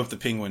 I hope the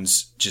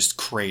Penguins just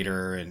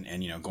crater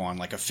and go on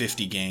like a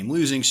 50-game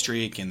losing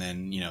streak, and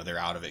then, they're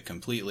out of it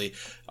completely.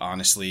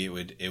 Honestly,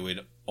 it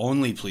would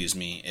only please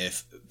me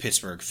if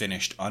Pittsburgh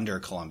finished under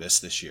Columbus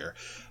this year.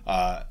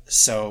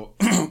 So,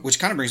 which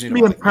kind of brings me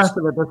to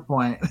impressive at this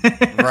point.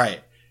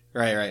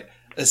 Right.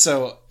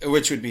 So,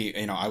 which would be,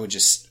 I would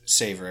just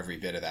savor every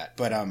bit of that.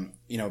 But,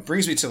 it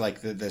brings me to, like,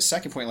 the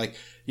second point, like,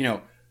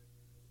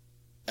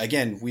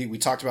 again, we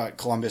talked about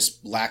Columbus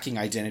lacking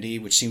identity,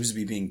 which seems to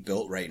be being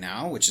built right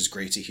now, which is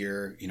great to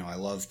hear. I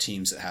love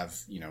teams that have,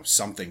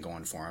 something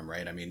going for them,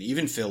 right? I mean,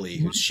 even Philly,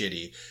 who's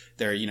shitty,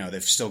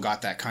 they've still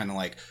got that kind of,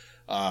 like,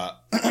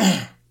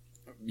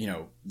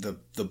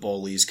 the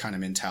bullies kind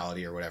of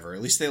mentality or whatever.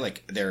 At least they,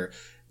 like, their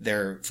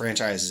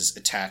franchise is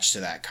attached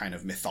to that kind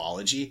of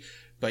mythology.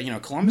 But,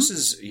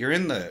 Columbus you're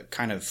in the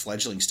kind of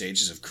fledgling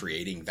stages of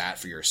creating that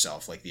for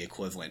yourself, like the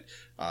equivalent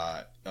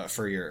for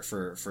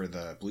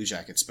the Blue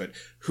Jackets. But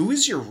who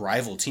is your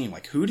rival team?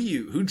 Like,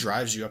 who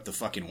drives you up the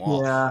fucking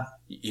wall? Yeah.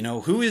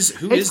 Who is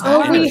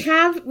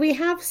that? We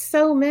have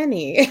so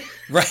many.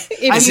 Right.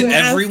 Is it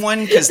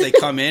everyone because they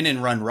come in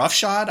and run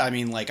roughshod? I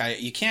mean, like,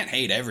 you can't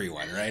hate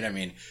everyone, right? I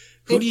mean,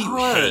 who do you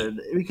hate?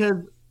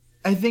 Because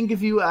I think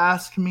if you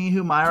ask me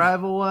who my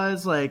rival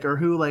was, like, or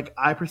who, like,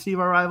 I perceive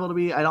our rival to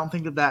be, I don't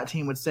think that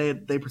team would say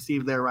they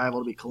perceive their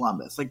rival to be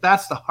Columbus. Like,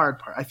 that's the hard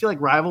part. I feel like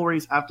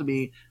rivalries have to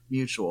be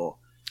mutual.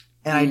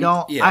 And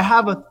I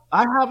have a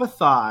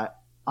thought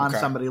on Okay.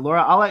 somebody.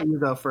 Laura, I'll let you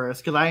go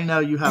first because I know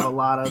you have a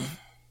lot of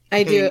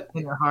I do. hate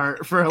in your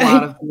heart for a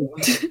lot of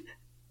teams.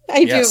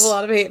 I do Yes. have a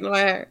lot of hate in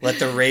my heart. Let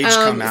the rage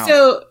come out.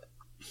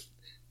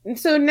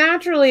 So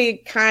naturally,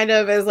 kind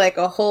of as like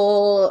a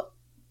whole,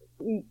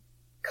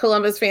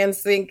 Columbus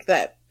fans think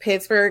that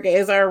Pittsburgh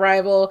is our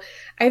rival.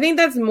 I think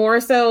that's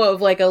more so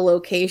of like a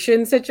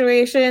location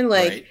situation.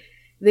 Like Right.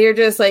 they're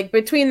just like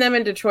between them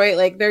and Detroit,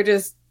 like they're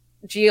just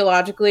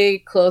geologically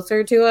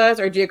closer to us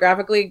or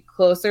geographically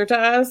closer to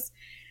us.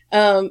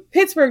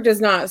 Pittsburgh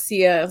does not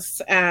see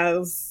us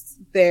as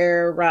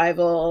their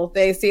rival.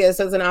 They see us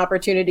as an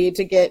opportunity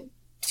to get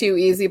 2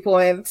 easy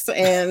points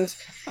and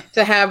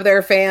to have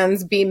their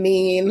fans be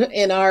mean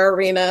in our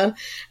arena.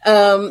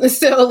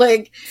 So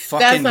like Fucking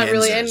that's not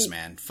really Yinzers,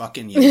 man.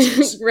 Fucking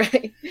Yinzers.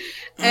 right.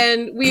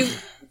 And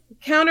we've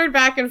countered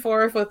back and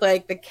forth with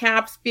like the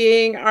Caps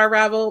being our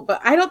rival, but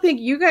I don't think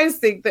you guys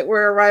think that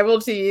we're a rival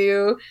to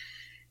you.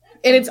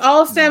 And it's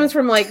all stems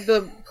from like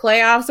the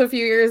playoffs a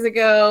few years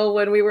ago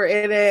when we were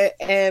in it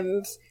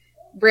and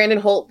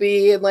Brandon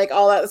Holtby and like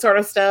all that sort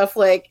of stuff.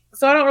 Like,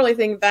 so I don't really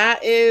think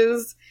that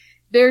is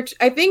there.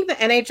 I think the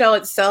NHL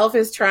itself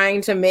is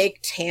trying to make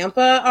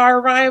Tampa our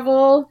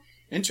rival.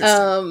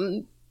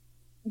 Interesting.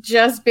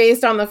 Just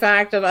based on the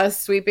fact of us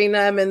sweeping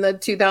them in the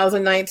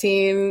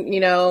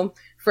 2019,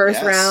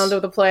 first Yes. round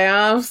of the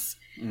playoffs.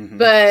 Mhm.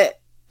 But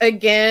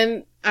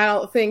again, I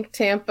don't think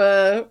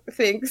Tampa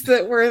thinks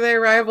that we're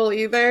their rival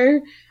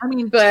either. I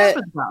mean, But-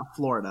 Tampa's not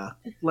Florida.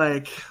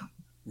 Like,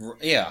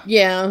 Yeah.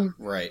 Yeah.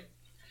 Right.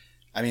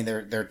 I mean,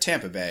 they're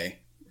Tampa Bay,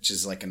 which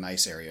is like a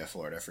nice area of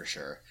Florida for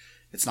sure.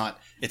 It's not.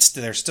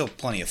 There's still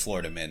plenty of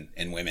Florida men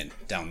and women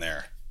down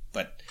there,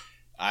 but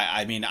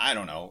I mean, I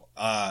don't know.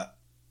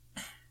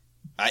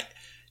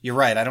 You're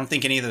right. I don't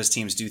think any of those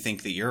teams do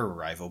think that you're a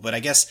rival, but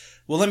I guess.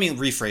 Well, let me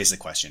rephrase the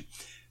question.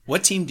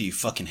 What team do you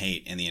fucking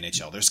hate in the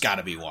NHL? There's got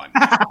to be one,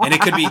 and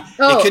it could be.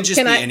 It could just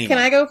be anyone. Can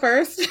I go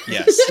first?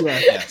 Yes.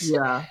 yes.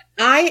 Yeah.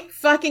 I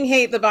fucking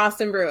hate the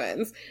Boston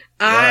Bruins.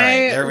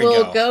 right, there we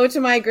will go. go to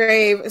my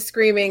grave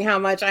screaming how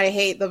much I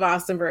hate the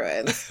Boston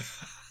Bruins.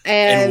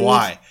 And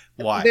why?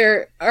 Why?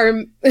 There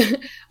are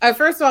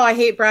first of all, I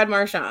hate Brad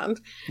Marchand.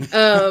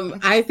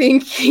 I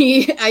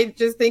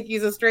just think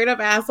he's a straight up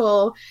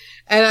asshole,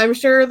 and I'm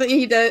sure that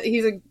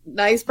he's a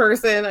nice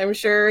person. I'm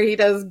sure he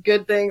does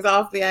good things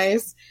off the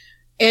ice.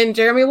 And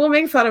Jeremy will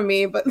make fun of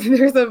me, but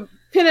there's a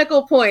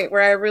pinnacle point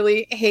where I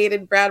really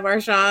hated Brad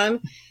Marchand,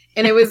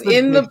 and it was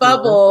in the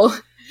bubble.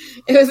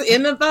 It was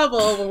in the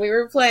bubble when we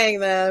were playing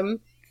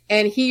them,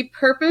 and he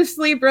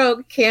purposely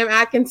broke Cam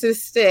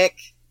Atkins' stick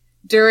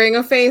during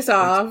a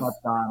face-off.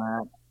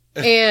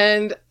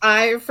 And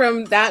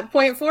from that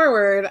point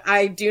forward,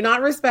 I do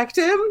not respect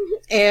him,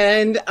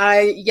 and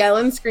I yell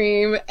and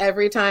scream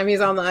every time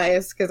he's on the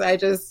ice because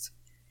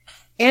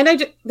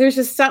there's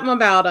just something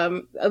about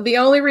him. The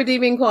only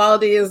redeeming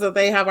quality is that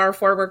they have our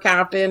former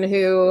captain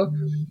who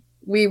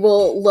we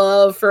will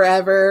love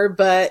forever,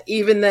 but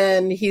even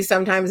then, he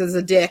sometimes is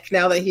a dick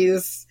now that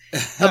he's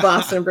a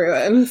Boston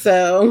Bruin.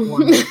 So,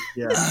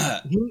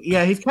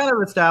 he's kind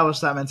of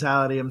established that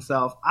mentality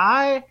himself.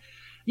 Out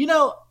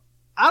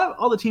of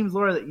all the teams,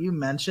 Laura, that you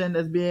mentioned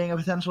as being a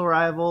potential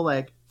rival,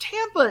 like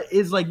Tampa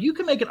is like, you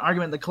can make an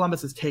argument that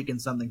Columbus has taken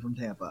something from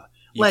Tampa.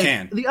 You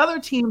can. The other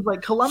teams,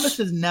 like Columbus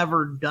has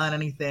never done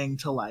anything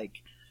to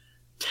like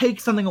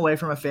take something away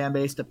from a fan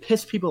base to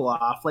piss people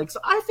off. Like, so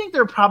I think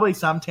there are probably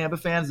some Tampa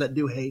fans that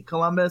do hate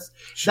Columbus.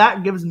 Sure.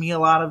 That gives me a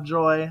lot of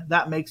joy.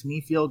 That makes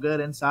me feel good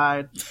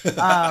inside. Yes.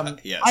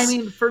 I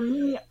mean, for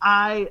me,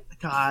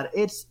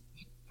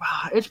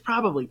 it's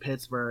probably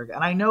Pittsburgh,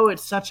 and I know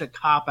it's such a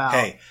cop out.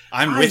 Hey,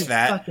 I'm with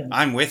that,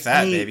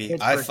 baby.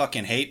 Pittsburgh. I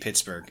fucking hate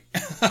Pittsburgh.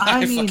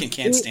 I mean, fucking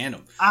can't stand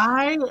them.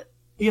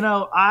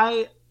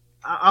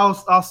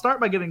 I'll start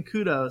by giving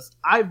kudos.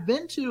 It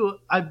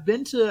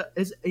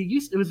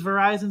was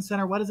Verizon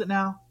Center. What is it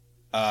now?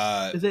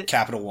 Is it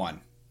Capital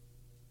One?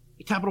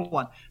 Capital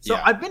One. So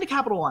Yeah. I've been to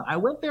Capital One. I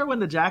went there when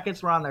the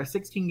Jackets were on their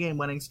 16-game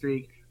winning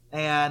streak,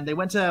 and they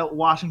went to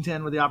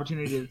Washington with the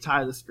opportunity to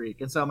tie the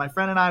streak. And so my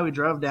friend and I, we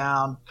drove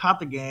down, caught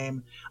the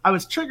game. I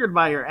was triggered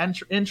by your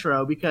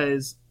intro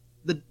because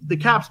the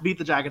Caps beat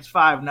the Jackets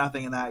 5-0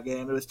 in that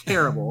game. It was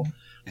terrible.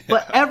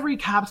 But every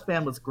Caps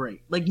fan was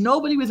great. Like,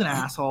 nobody was an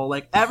asshole.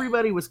 Like,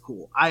 everybody was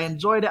cool. I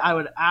enjoyed it. I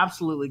would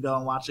absolutely go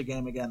and watch a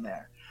game again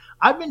there.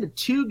 I've been to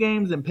 2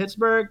 games in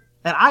Pittsburgh,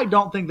 and I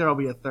don't think there will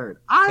be a third.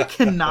 I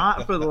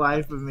cannot for the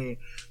life of me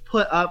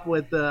put up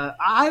with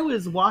I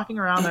was walking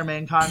around their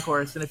main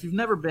concourse, and if you've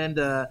never been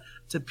to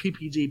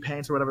PPG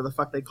Paints or whatever the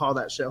fuck they call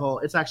that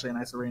shithole, it's actually a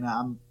nice arena.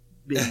 I'm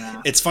being an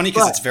ass. It's funny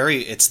because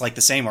it's like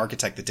the same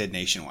architect that did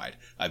Nationwide,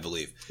 I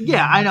believe.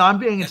 Yeah, I know. I'm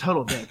being a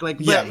total dick. But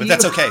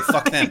that's okay.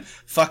 Fuck them.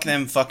 Fuck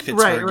them. Fuck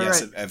Pittsburgh. Right.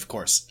 Yes, of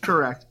course.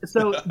 Correct.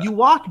 So you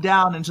walk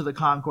down into the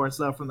concourse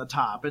though from the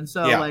top, and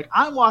so like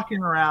I'm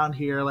walking around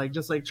here, like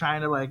just like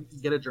trying to like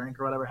get a drink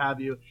or whatever have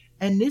you,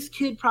 and this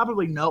kid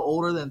probably no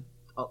older than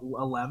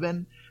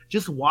 11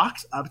 just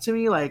walks up to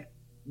me like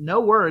no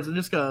words and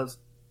just goes,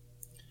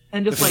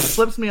 and just like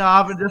flips me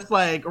off and just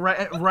like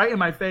right in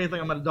my face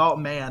like I'm an adult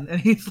man. And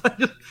he's like,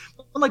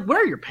 I'm like,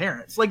 where are your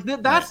parents? Like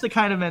that's the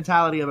kind of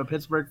mentality of a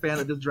Pittsburgh fan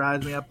that just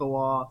drives me up the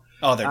wall.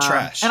 Oh, they're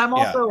trash. And I'm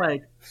also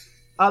like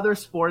other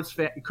sports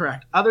fan.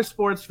 Correct. Other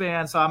sports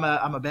fans. So I'm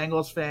a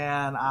Bengals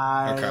fan.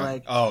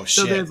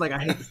 So there's like I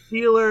hate the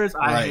Steelers.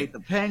 I hate the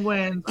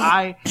Penguins.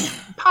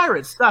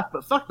 Pirates suck,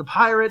 but fuck the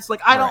Pirates.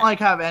 Like I don't like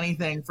have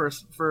anything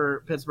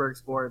for Pittsburgh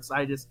sports.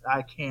 I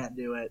can't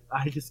do it.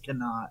 I just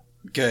cannot.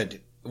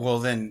 Good. Well,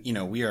 then,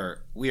 we are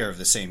of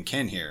the same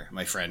kin here,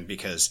 my friend,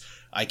 because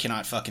I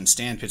cannot fucking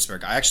stand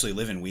Pittsburgh. I actually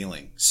live in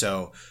Wheeling,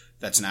 so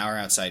that's an hour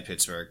outside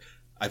Pittsburgh.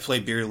 I play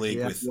beer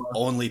league with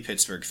only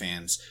Pittsburgh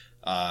fans.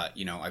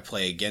 I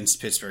play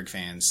against Pittsburgh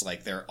fans.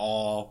 Like, they're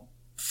all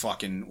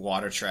fucking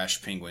water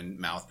trash penguin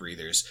mouth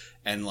breathers.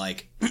 And,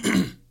 like,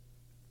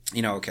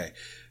 okay.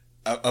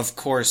 Of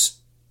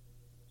course,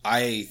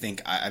 I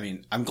think,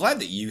 I'm glad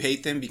that you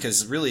hate them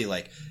because really,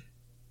 like,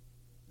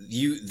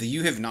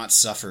 you have not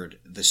suffered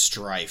the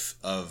strife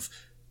of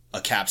a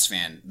Caps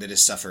fan that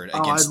has suffered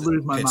against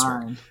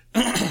Pittsburgh.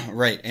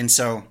 Right. And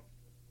so,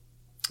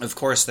 of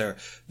course, they're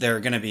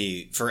going to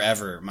be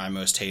forever my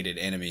most hated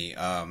enemy,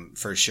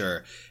 for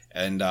sure.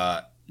 And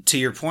to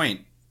your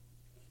point,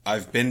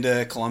 I've been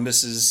to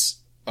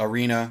Columbus's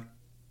arena,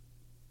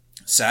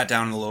 sat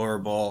down in the lower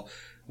bowl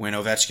when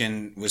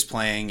Ovechkin was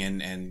playing,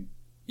 and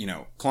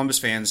Columbus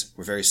fans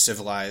were very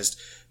civilized.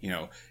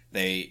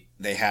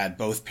 They had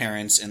both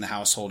parents in the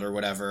household or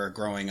whatever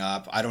growing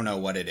up. I don't know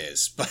what it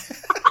is,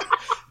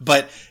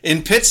 but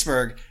in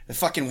Pittsburgh, the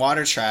fucking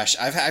water trash.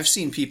 I've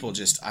seen people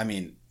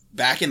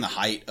back in the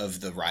height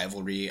of the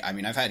rivalry.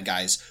 I've had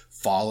guys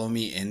follow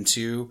me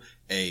into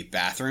a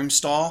bathroom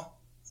stall,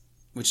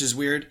 which is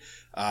weird,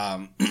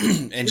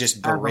 and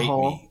just berate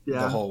me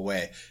the whole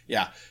way.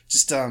 Yeah,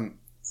 just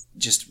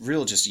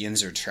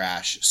Yinzer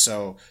trash.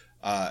 So,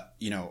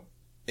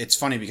 it's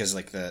funny because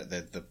like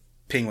the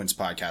Penguins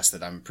podcast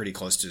that I'm pretty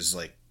close to is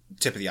like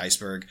Tip of the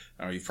Iceberg.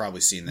 I don't know, you've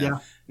probably seen them.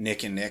 Yeah.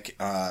 Nick,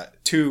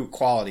 two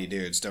quality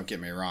dudes, don't get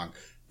me wrong,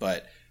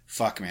 but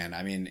fuck, man.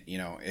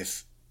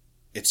 If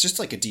it's just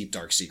like a deep,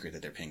 dark secret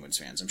that they're Penguins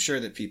fans. I'm sure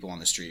that people on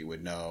the street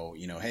would know,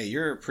 hey,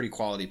 you're a pretty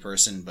quality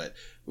person, but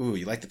ooh,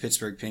 you like the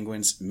Pittsburgh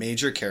Penguins?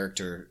 Major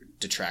character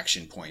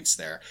detraction points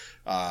there.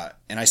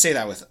 And I say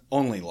that with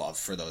only love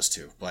for those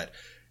two, but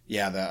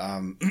yeah,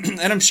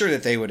 and I'm sure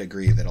that they would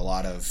agree that a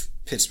lot of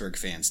Pittsburgh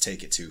fans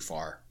take it too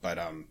far. But,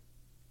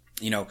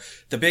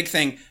 the big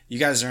thing, you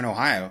guys are in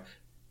Ohio.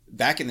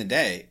 Back in the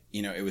day,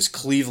 it was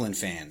Cleveland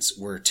fans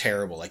were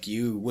terrible. Like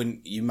you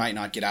might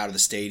not get out of the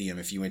stadium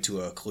if you went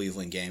to a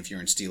Cleveland game, if you're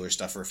in Steelers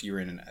stuff or if you're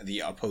in the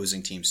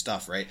opposing team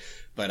stuff, right?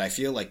 But I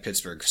feel like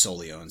Pittsburgh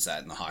solely owns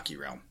that in the hockey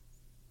realm.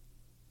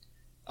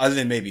 Other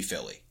than maybe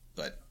Philly,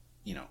 but,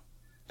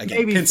 again,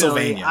 maybe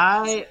Pennsylvania.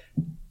 Philly.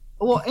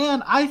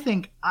 And I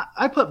think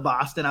I put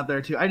Boston up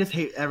there too. I just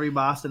hate every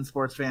Boston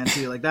sports fan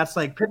too. Like that's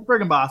like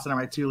Pittsburgh and Boston are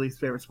my two least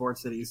favorite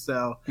sports cities.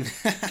 So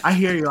I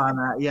hear you on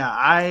that. Yeah,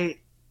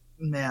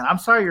 I'm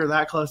sorry you're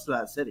that close to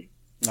that city.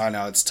 Oh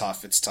no, it's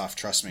tough. It's tough.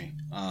 Trust me.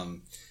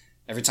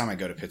 Every time I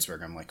go to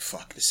Pittsburgh, I'm like,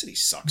 fuck, this city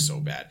sucks so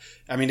bad.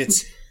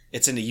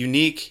 It's in a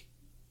unique.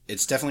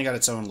 It's definitely got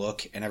its own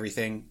look and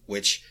everything.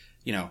 Which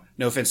no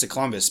offense to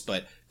Columbus,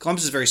 but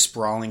Columbus is a very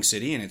sprawling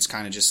city, and it's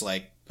kind of just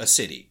like a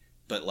city,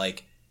 but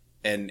like.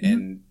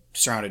 And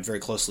surrounded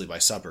very closely by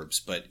suburbs.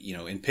 But,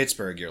 in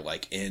Pittsburgh, you're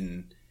like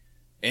in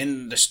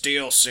the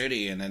Steel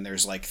City, and then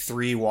there's like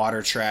 3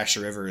 water trash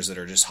rivers that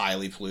are just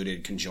highly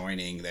polluted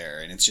conjoining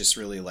there. And it's just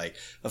really like,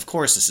 of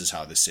course, this is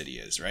how the city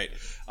is, right?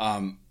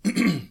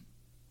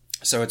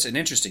 So it's an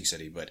interesting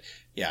city, but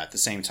yeah, at the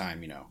same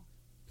time,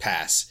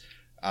 pass.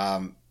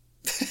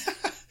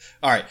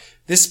 All right,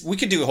 we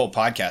could do a whole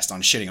podcast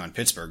on shitting on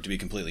Pittsburgh. To be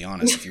completely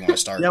honest, if you want to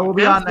start, we'll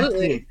be on next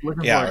week.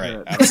 Yeah,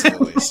 right,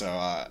 absolutely.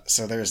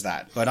 So there's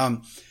that. But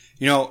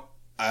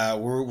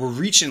we're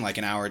reaching like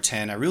an hour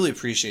 10. I really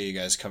appreciate you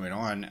guys coming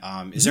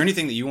on. Is there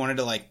anything that you wanted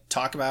to like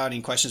talk about?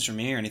 Any questions from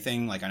me or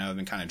anything? Like I know I've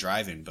been kind of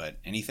driving, but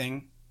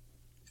anything?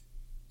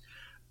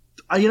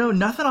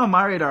 Nothing on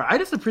my radar. I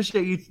just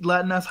appreciate you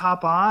letting us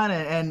hop on,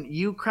 and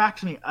you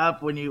cracked me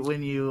up when you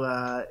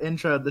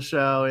introed the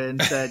show and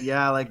said,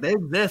 yeah, like they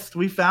exist.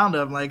 We found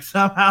them. Like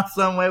somehow,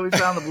 some way, we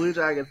found the Blue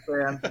Jackets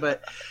fans.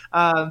 But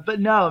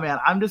no, man,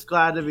 I'm just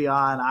glad to be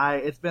on.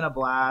 It's been a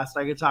blast.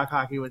 I could talk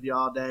hockey with you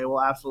all day.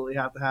 We'll absolutely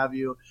have to have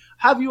you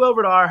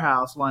over to our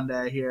house one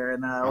day here,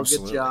 and we'll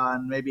get you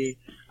on. Maybe,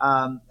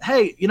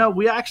 hey,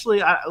 we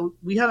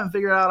haven't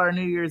figured out our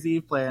New Year's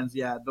Eve plans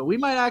yet, but we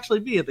might actually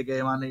be at the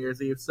game on New Year's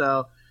Eve.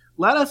 So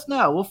let us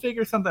know. We'll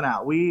figure something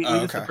out. We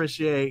just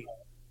appreciate.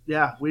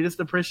 Yeah, we just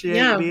appreciate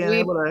being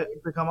able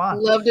to come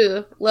on. Love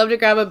to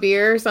grab a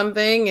beer or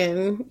something,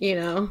 and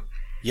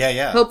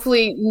Yeah.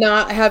 hopefully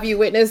not have you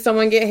witness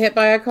someone get hit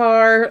by a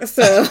car.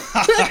 So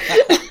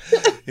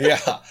yeah.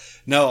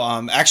 No,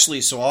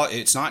 actually, so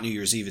it's not New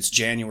Year's Eve. It's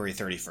January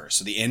 31st.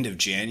 So the end of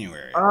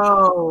January.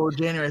 Oh,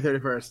 January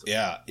 31st.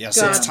 Yeah.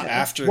 So it's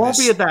after Won't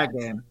be at that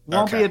game.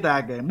 Won't be at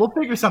that game. We'll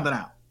figure something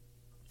out.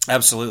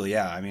 Absolutely,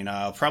 yeah. I mean,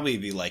 it'll probably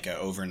be like an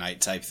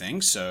overnight type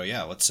thing. So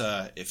yeah, let's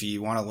if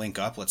you want to link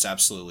up, let's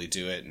absolutely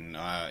do it, and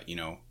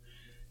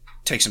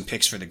take some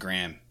pics for the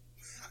gram.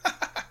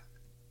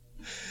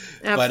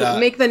 Absolutely. But,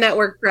 make the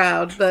network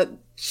proud that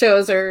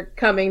shows are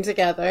coming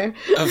together.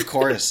 Of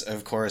course,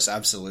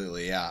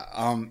 absolutely,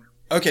 yeah.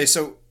 Okay,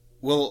 so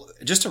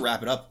just to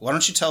wrap it up, why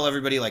don't you tell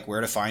everybody like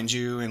where to find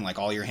you and like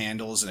all your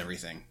handles and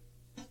everything?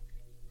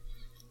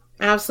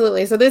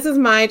 Absolutely. So this is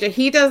my job.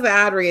 He does the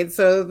ad read,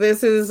 so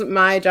this is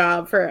my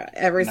job for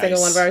every single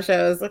one of our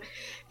shows.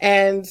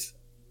 And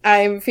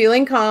I'm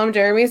feeling calm,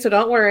 Jeremy, so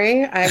don't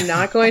worry. I'm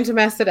not going to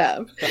mess it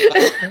up.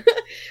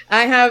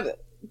 I have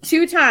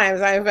 2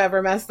 times I've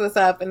ever messed this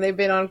up, and they've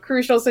been on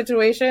crucial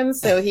situations,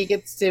 so he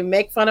gets to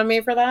make fun of me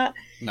for that.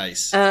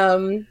 Nice.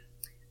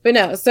 But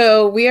no,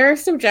 so we are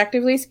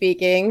Subjectively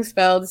Speaking,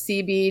 spelled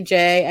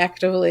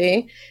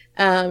CBJectively.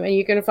 And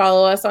you can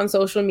follow us on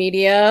social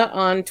media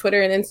on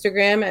Twitter and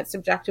Instagram at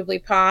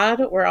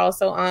SubjectivelyPod. We're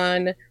also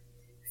on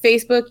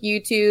Facebook,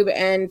 YouTube,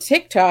 and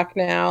TikTok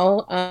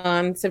now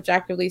on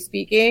Subjectively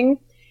Speaking.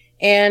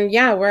 And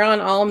yeah, we're on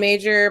all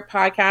major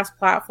podcast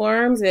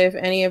platforms. If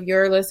any of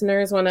your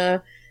listeners want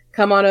to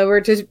come on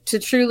over to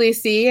truly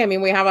see, I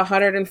mean, we have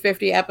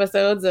 150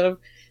 episodes of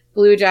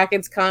Blue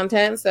Jackets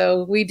content.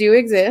 So we do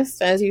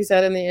exist, as you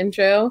said in the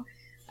intro.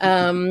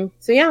 So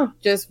yeah,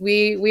 just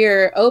we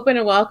are open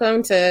and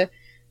welcome to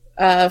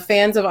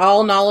fans of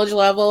all knowledge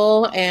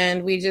level,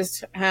 and we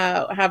just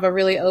have a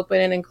really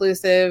open and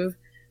inclusive,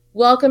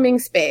 welcoming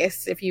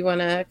space if you want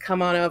to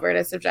come on over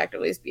to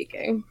Subjectively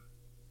Speaking.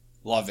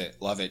 Love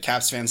it.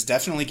 Caps fans,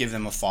 definitely give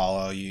them a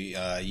follow.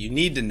 You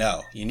need to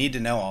know. You need to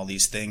know all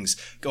these things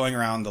going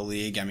around the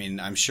league. I mean,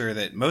 I'm sure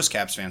that most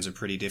Caps fans are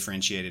pretty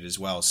differentiated as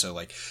well. So,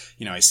 I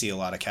see a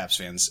lot of Caps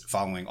fans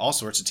following all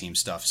sorts of team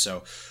stuff.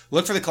 So,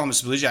 look for the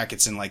Columbus Blue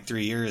Jackets in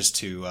 3 years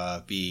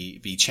to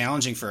be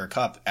challenging for a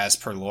cup, as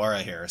per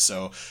Laura here.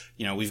 So,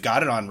 we've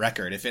got it on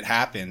record. If it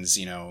happens,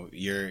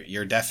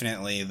 you're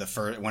definitely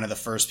one of the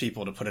first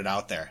people to put it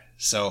out there.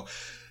 So,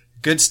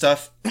 good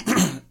stuff.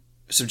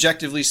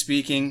 Subjectively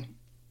Speaking,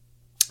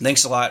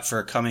 thanks a lot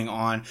for coming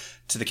on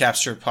to the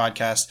Caps Chirp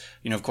podcast.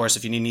 Of course,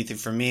 if you need anything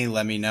from me,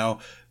 let me know.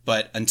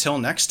 But until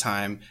next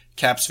time,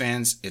 Caps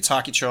fans, it's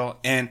Hockey Troll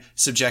and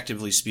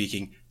Subjectively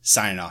Speaking,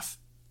 signing off.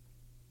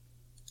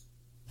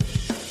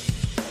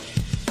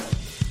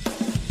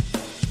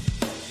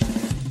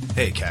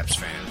 Hey, Caps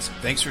fans.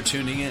 Thanks for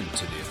tuning in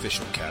to the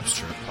official Caps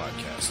Chirp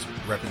podcast,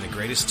 repping the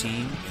greatest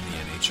team in the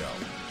NHL.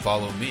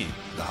 Follow me,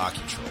 the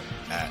Hockey Troll,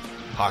 at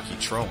Hockey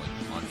Trolling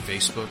on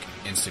Facebook,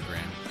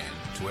 Instagram,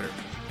 and Twitter.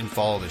 And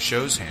follow the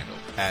show's handle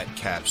at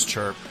Caps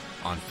Chirp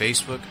on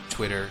Facebook,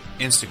 Twitter,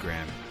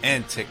 Instagram,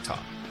 and TikTok.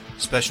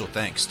 Special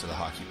thanks to the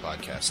Hockey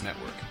Podcast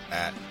Network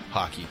at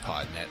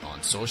HockeyPodNet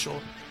on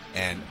social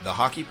and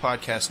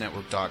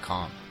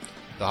thehockeypodcastnetwork.com.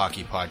 The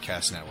Hockey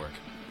Podcast Network.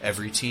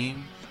 Every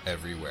team,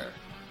 everywhere.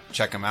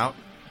 Check them out,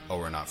 or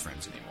we're not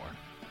friends anymore.